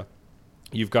America.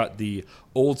 You've got the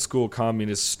old school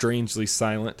communists strangely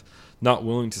silent, not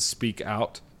willing to speak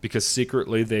out because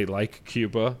secretly they like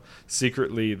Cuba.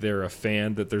 Secretly they're a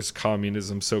fan that there's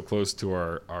communism so close to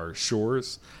our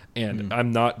shores. And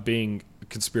I'm not being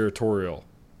conspiratorial.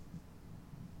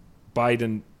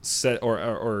 Biden said,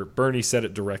 or Bernie said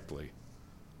it directly.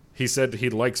 He said he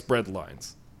likes bread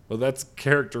lines. Well, that's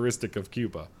characteristic of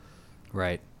Cuba.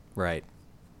 Right.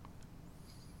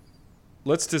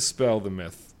 Let's dispel the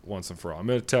myth once and for all. I'm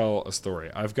going to tell a story.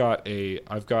 I've got a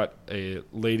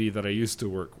lady that I used to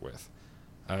work with.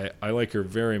 I like her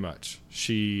very much.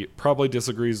 She probably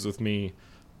disagrees with me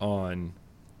on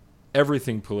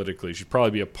everything politically. She'd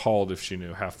probably be appalled if she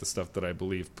knew half the stuff that I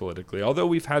believe politically. Although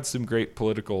we've had some great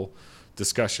political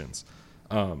discussions.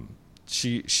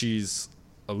 She's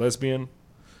a lesbian.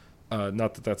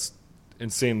 Not that that's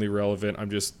insanely relevant. I'm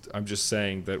just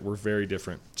saying that we're very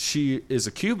different. She is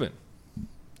a Cuban,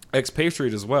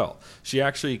 expatriate as well. She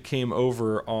actually came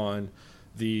over on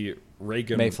the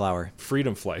Reagan Mayflower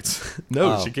freedom flights.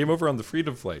 No, she came over on the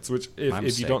freedom flights, which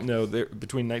if you don't know,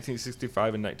 between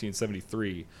 1965 and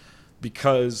 1973,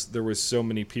 because there was so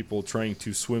many people trying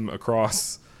to swim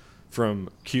across from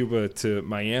Cuba to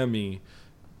Miami,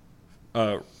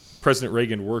 President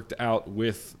Reagan worked out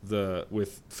with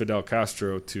Fidel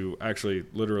Castro to actually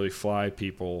literally fly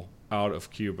people out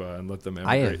of Cuba and let them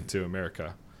immigrate to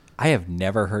America. I have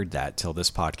never heard that till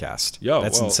this podcast.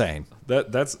 That's insane.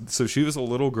 So she was a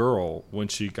little girl when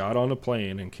she got on a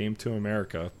plane and came to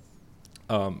America,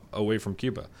 away from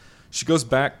Cuba. She goes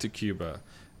back to Cuba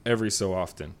every so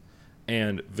often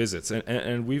and visits,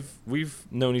 and we've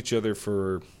known each other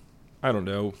for, I don't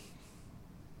know,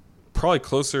 probably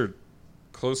closer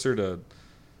to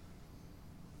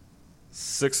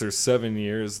 6 or 7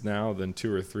 years now than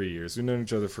 2 or 3 years. We've known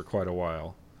each other for quite a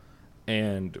while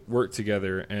and worked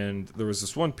together. And there was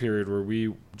this one period where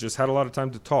we just had a lot of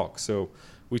time to talk. So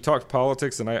we talked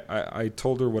politics, and I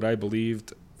told her what I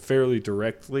believed fairly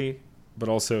directly, but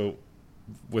also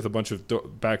with a bunch of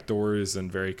back doors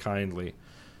and very kindly.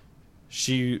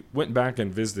 She went back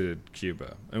and visited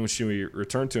Cuba. And when she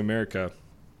returned to America,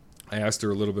 I asked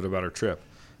her a little bit about her trip.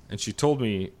 And she told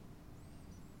me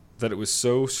that it was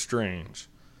so strange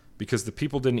because the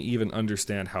people didn't even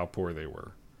understand how poor they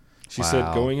were. She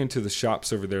said going into the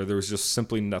shops over there was just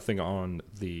simply nothing on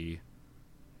the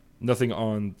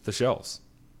shelves.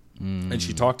 And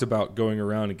she talked about going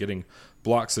around and getting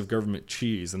blocks of government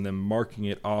cheese and then marking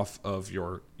it off of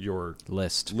your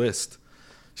list.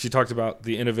 She talked about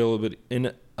the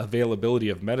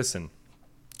inavailability of medicine.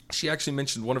 She actually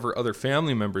mentioned one of her other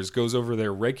family members goes over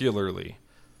there regularly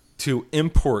to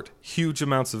import huge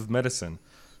amounts of medicine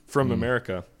from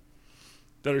America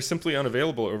that are simply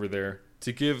unavailable over there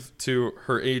to give to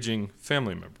her aging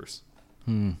family members.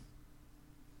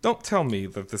 Don't tell me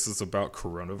that this is about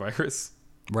coronavirus.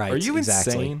 Right. Are you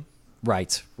exactly. insane?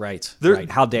 Right.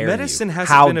 How dare medicine you?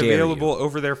 hasn't been available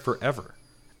over there forever.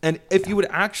 And if you would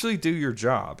actually do your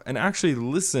job and actually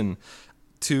listen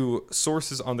to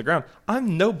sources on the ground,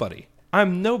 I'm nobody.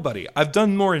 I've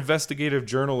done more investigative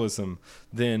journalism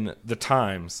than the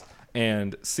Times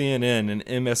and CNN and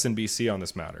MSNBC on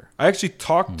this matter. I actually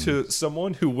talked to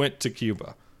someone who went to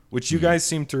Cuba, which you guys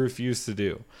seem to refuse to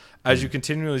do, as you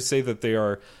continually say that they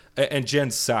are. And Jen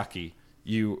Psaki,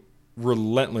 you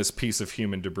relentless piece of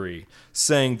human debris,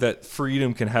 saying that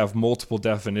freedom can have multiple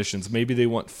definitions. Maybe they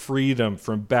want freedom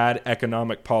from bad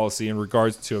economic policy in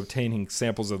regards to obtaining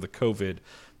samples of the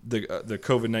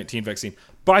COVID-19 vaccine.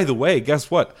 By the way, guess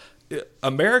what?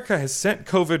 America has sent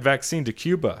COVID vaccine to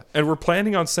Cuba, and we're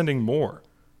planning on sending more.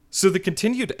 So the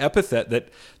continued epithet that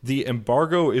the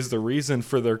embargo is the reason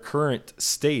for their current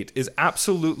state is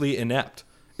absolutely inept.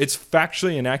 It's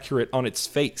factually inaccurate on its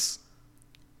face.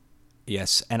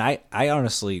 Yes, and I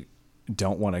honestly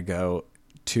don't want to go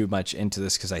too much into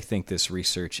this because I think this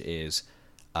research is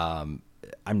I'm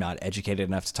not educated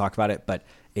enough to talk about it, but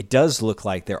it does look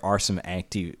like there are some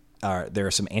antivirals,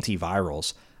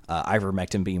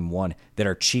 ivermectin being one, that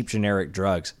are cheap generic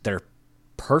drugs that are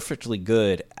perfectly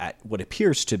good at what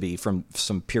appears to be, from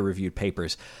some peer-reviewed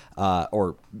papers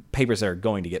or papers that are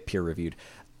going to get peer-reviewed,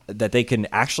 that they can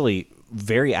actually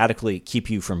very adequately keep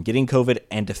you from getting COVID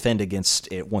and defend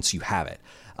against it once you have it,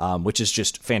 which is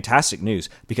just fantastic news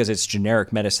because it's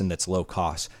generic medicine that's low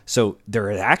cost. So there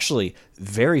are actually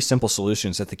very simple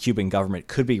solutions that the Cuban government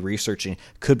could be researching,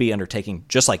 could be undertaking,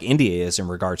 just like India is in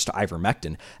regards to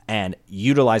ivermectin, and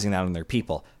utilizing that on their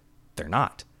people. They're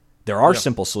not. There are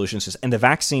simple solutions, and the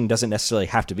vaccine doesn't necessarily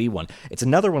have to be one. It's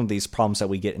another one of these problems that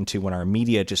we get into when our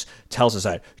media just tells us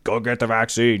that, go get the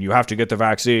vaccine, you have to get the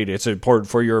vaccine, it's important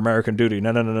for your American duty,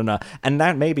 no. And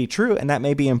that may be true, and that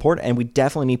may be important, and we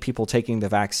definitely need people taking the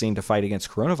vaccine to fight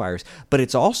against coronavirus. But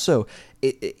it's also,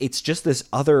 it's just this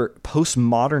other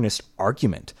postmodernist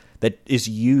argument that is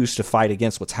used to fight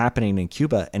against what's happening in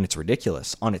Cuba, and it's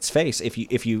ridiculous on its face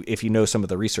if you know some of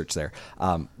the research there.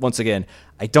 Once again,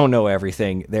 I don't know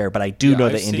everything there, but I do know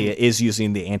that India is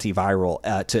using the antiviral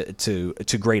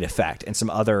to great effect, and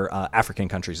some other African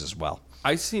countries as well.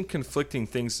 I've seen conflicting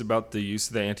things about the use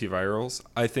of the antivirals.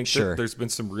 I think that there's been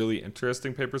some really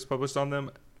interesting papers published on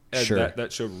them and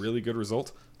that showed really good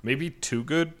results, maybe too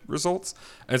good results.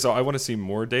 And so I want to see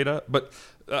more data. But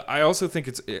I also think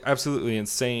it's absolutely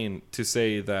insane to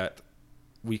say that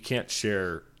we can't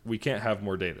have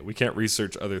more data. We can't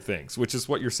research other things, which is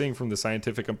what you're seeing from the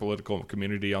scientific and political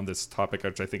community on this topic,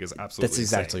 which I think is absolutely That's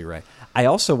exactly right. I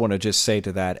also want to just say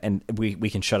to that, and we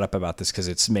can shut up about this because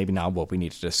it's maybe not what we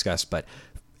need to discuss, but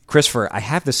Christopher, I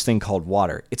have this thing called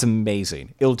water. It's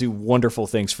amazing. It'll do wonderful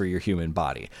things for your human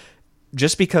body.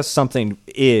 Just because something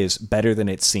is better than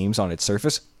it seems on its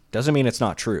surface doesn't mean it's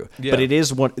not true. Yeah. But it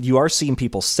is what you are seeing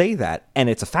people say that, and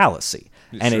it's a fallacy.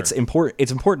 And it's important.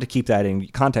 It's important to keep that in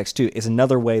context too. Is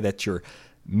another way that your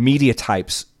media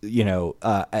types,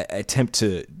 attempt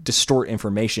to distort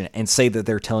information and say that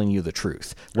they're telling you the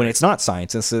truth when it's not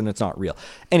science and it's not real.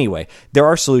 Anyway, there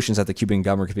are solutions that the Cuban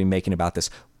government could be making about this.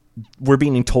 We're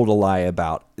being told a lie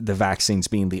about the vaccines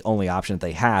being the only option that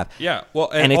they have. Yeah, well,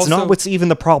 and it's not what's even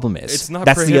the problem is. It's not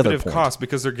That's prohibitive the other point. cost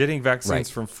because they're getting vaccines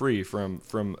from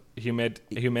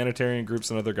humanitarian groups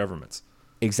and other governments.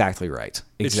 Exactly right.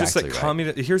 It's just like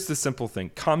here's the simple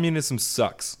thing: communism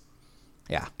sucks.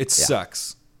 Yeah, it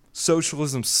sucks.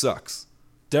 Socialism sucks.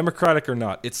 Democratic or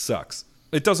not, it sucks.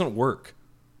 It doesn't work.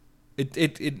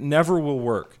 It never will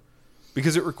work.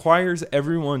 Because it requires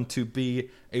everyone to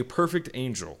be a perfect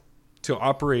angel to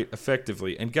operate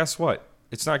effectively. And guess what?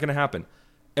 It's not going to happen.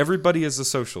 Everybody is a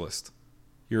socialist.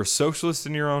 You're a socialist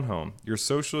in your own home. You're a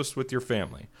socialist with your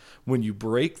family. When you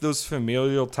break those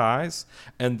familial ties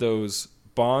and those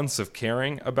bonds of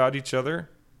caring about each other,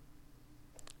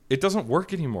 it doesn't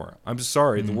work anymore. I'm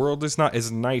sorry. Mm-hmm. The world is not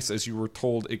as nice as you were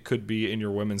told it could be in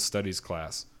your women's studies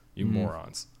class, you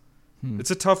morons. Mm-hmm.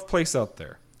 It's a tough place out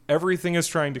there. Everything is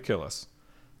trying to kill us,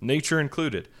 nature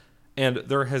included. And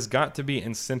there has got to be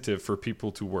incentive for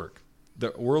people to work.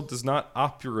 The world does not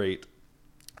operate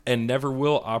and never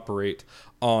will operate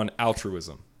on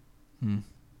altruism.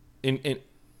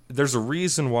 There's a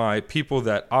reason why people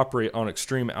that operate on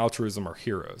extreme altruism are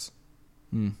heroes.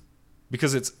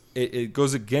 Because it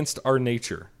goes against our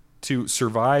nature to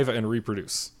survive and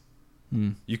reproduce.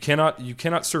 You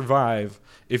cannot survive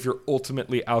if you're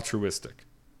ultimately altruistic.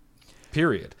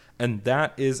 Period. And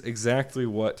that is exactly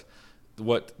what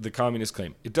the communists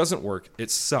claim. It doesn't work.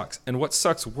 It sucks. And what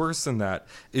sucks worse than that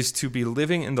is to be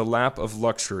living in the lap of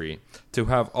luxury, to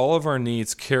have all of our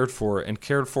needs cared for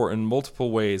in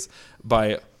multiple ways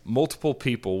by multiple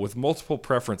people with multiple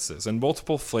preferences and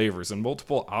multiple flavors and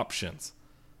multiple options,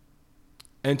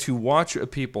 and to watch a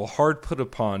people hard put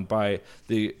upon by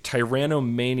the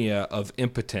tyrannomania of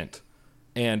impotent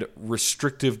and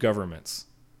restrictive governments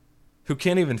who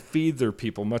can't even feed their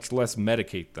people, much less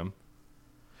medicate them,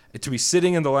 and to be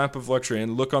sitting in the lap of luxury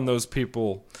and look on those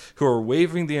people who are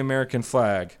waving the American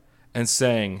flag and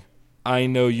saying, I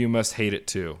know you must hate it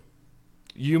too.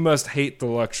 You must hate the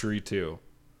luxury too.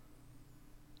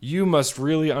 You must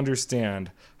really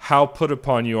understand how put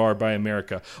upon you are by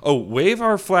America. Oh, wave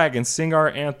our flag and sing our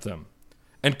anthem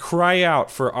and cry out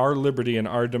for our liberty and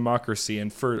our democracy,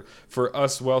 and for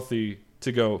us wealthy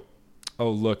to go,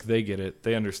 oh, look, they get it.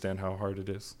 They understand how hard it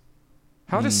is.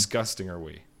 How disgusting are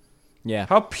we? Yeah.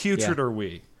 How putrid are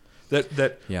we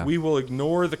that Yeah. we will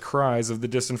ignore the cries of the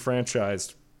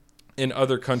disenfranchised in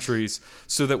other countries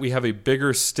so that we have a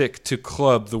bigger stick to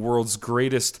club the world's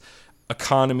greatest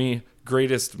economy,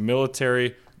 greatest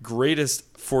military,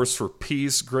 greatest force for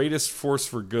peace, greatest force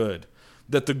for good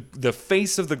that the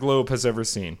face of the globe has ever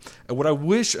seen. And what I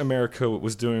wish America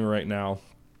was doing right now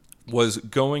was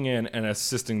going in and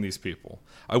assisting these people.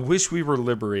 I wish we were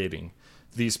liberating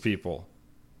these people.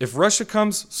 If Russia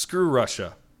comes, screw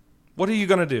Russia. What are you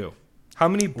going to do? How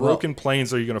many broken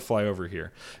planes are you going to fly over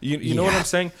here? You know what I'm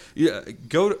saying? Yeah,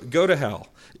 go to hell.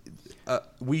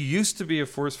 We used to be a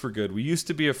force for good. We used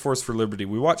to be a force for liberty.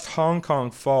 We watched Hong Kong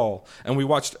fall, and we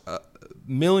watched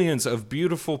millions of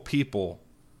beautiful people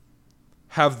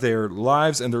have their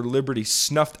lives and their liberty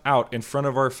snuffed out in front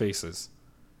of our faces.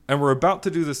 And we're about to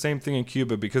do the same thing in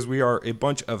Cuba because we are a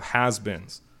bunch of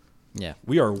has-beens. Yeah.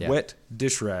 We are wet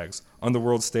dish rags on the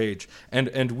world stage.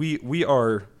 And we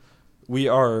are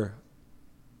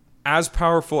as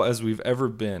powerful as we've ever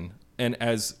been, and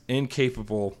as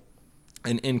incapable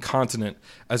and incontinent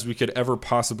as we could ever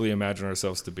possibly imagine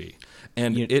ourselves to be.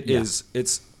 And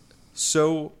it's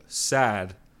so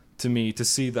sad to me to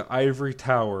see the ivory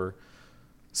tower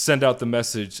send out the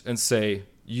message and say,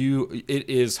 it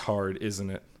is hard, isn't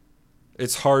it?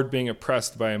 It's hard being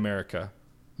oppressed by America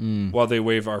while they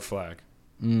wave our flag.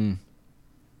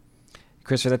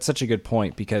 Christopher, that's such a good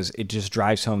point, because it just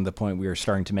drives home the point we were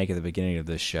starting to make at the beginning of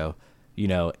this show,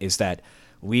 is that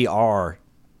we are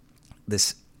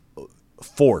this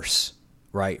force,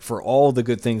 right? For all the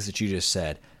good things that you just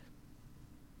said,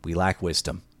 we lack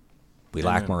wisdom. We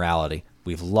lack morality.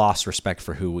 We've lost respect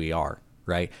for who we are,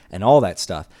 right? And all that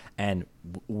stuff. And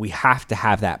we have to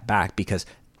have that back, because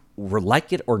we're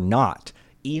like it or not,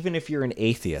 even if you're an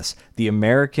atheist, the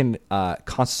American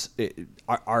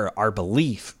our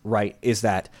belief, right, is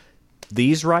that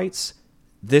these rights,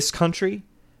 this country,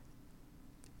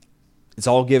 it's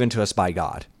all given to us by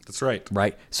God. That's right.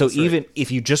 Right. So even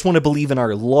if you just want to believe in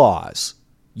our laws,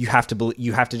 you have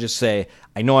to just say,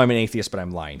 I know I'm an atheist, but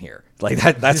I'm lying here. Like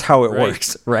that's how it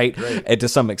works, right? And to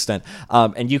some extent,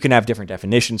 and you can have different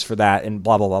definitions for that, and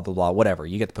blah blah blah blah blah. Whatever,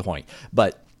 you get the point.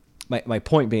 But my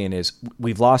point being is,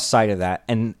 we've lost sight of that,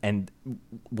 and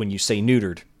when you say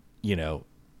neutered,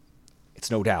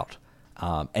 it's no doubt,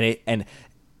 and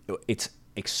it's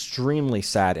extremely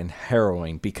sad and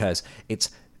harrowing, because it's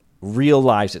real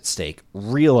lives at stake,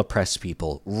 real oppressed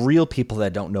people, real people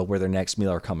that don't know where their next meal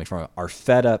are coming from, are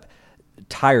fed up,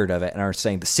 tired of it, and are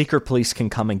saying the secret police can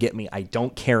come and get me. I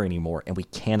don't care anymore, and we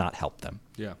cannot help them.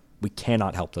 Yeah, we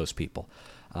cannot help those people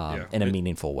in a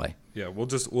meaningful way. Yeah, we'll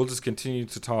just continue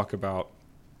to talk about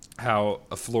how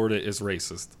Florida is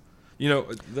racist.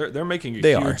 They're making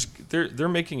they're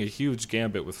making a huge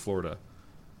gambit with Florida.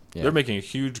 Yeah. They're making a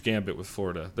huge gambit with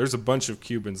Florida. There's a bunch of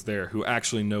Cubans there who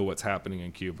actually know what's happening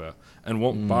in Cuba and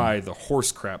won't buy the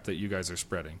horse crap that you guys are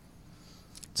spreading.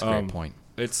 It's a great point.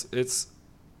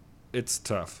 It's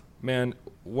tough, man.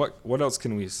 What else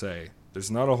can we say?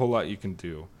 There's not a whole lot you can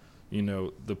do.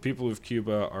 The people of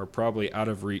Cuba are probably out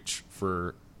of reach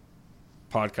for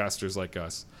podcasters like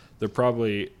us. They're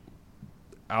probably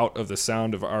out of the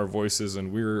sound of our voices,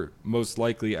 and we're most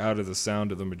likely out of the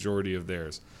sound of the majority of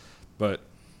theirs. But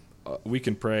we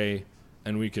can pray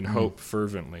and we can hope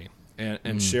fervently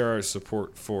and share our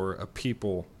support for a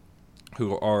people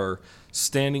who are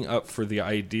standing up for the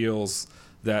ideals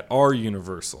that are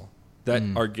universal, that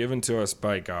are given to us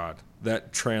by God,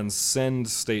 that transcend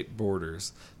state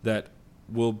borders, that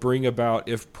will bring about,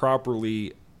 if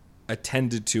properly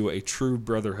attended to, a true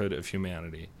brotherhood of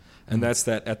humanity. And that's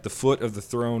that at the foot of the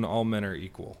throne all men are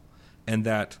equal, and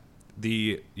that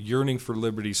the yearning for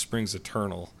liberty springs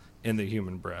eternal in the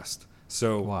human breast.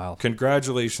 So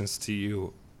Congratulations to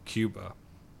you, Cuba,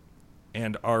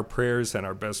 and our prayers and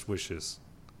our best wishes.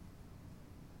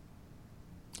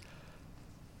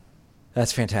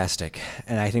 That's fantastic,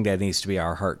 and I think that needs to be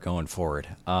our heart going forward.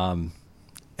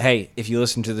 hey, if you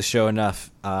listen to the show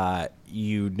enough,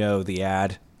 you know the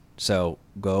ad. So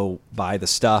go buy the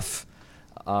stuff.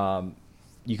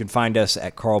 You can find us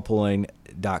at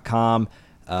carlpulling.com.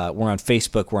 We're on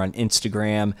Facebook. We're on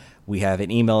Instagram. We have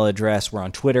an email address. We're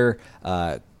on Twitter,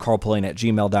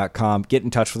 carlpulling@gmail.com. Get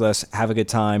in touch with us. Have a good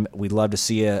time. We'd love to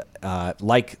see you.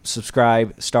 Like,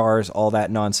 subscribe, stars, all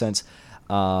that nonsense.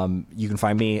 You can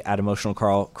find me at Emotional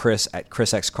Carl, Chris at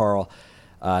ChrisXCarl.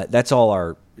 That's all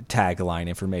our tagline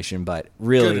information, but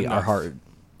really our heart...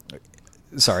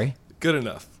 Sorry? Good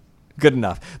enough. Good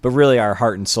enough. But really our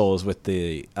heart and soul is with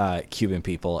the Cuban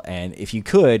people. And if you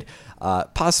could,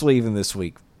 possibly even this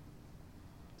week,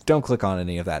 don't click on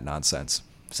any of that nonsense.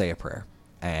 Say a prayer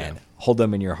and hold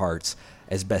them in your hearts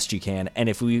as best you can. And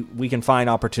if we can find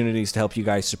opportunities to help you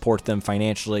guys support them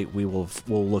financially, we'll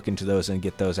look into those and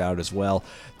get those out as well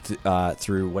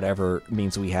through whatever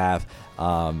means we have.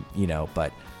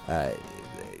 But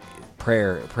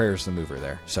prayer is the mover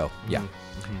there. So yeah.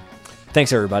 Mm-hmm.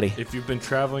 Thanks everybody. If you've been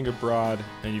traveling abroad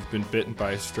and you've been bitten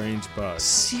by a strange bug,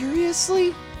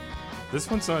 seriously? This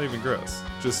one's not even gross.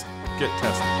 Just get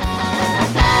tested.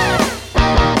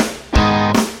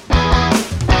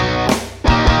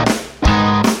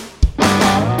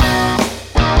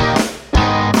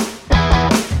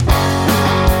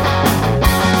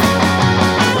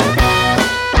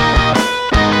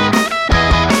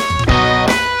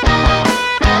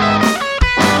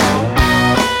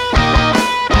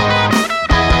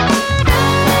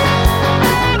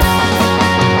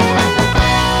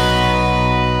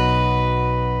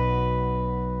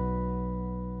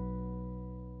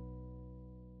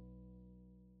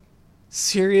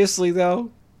 Seriously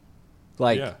though,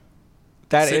 like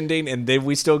that ending, and then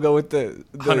we still go with the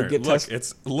Hunter, get tested.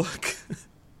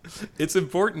 It's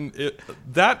important.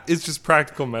 That is just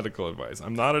practical medical advice.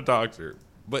 I'm not a doctor,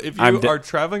 but if you are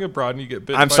traveling abroad and you get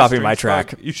bitten, I'm by stopping a my strange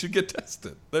track. bug, you should get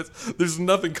tested. There's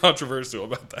nothing controversial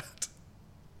about that.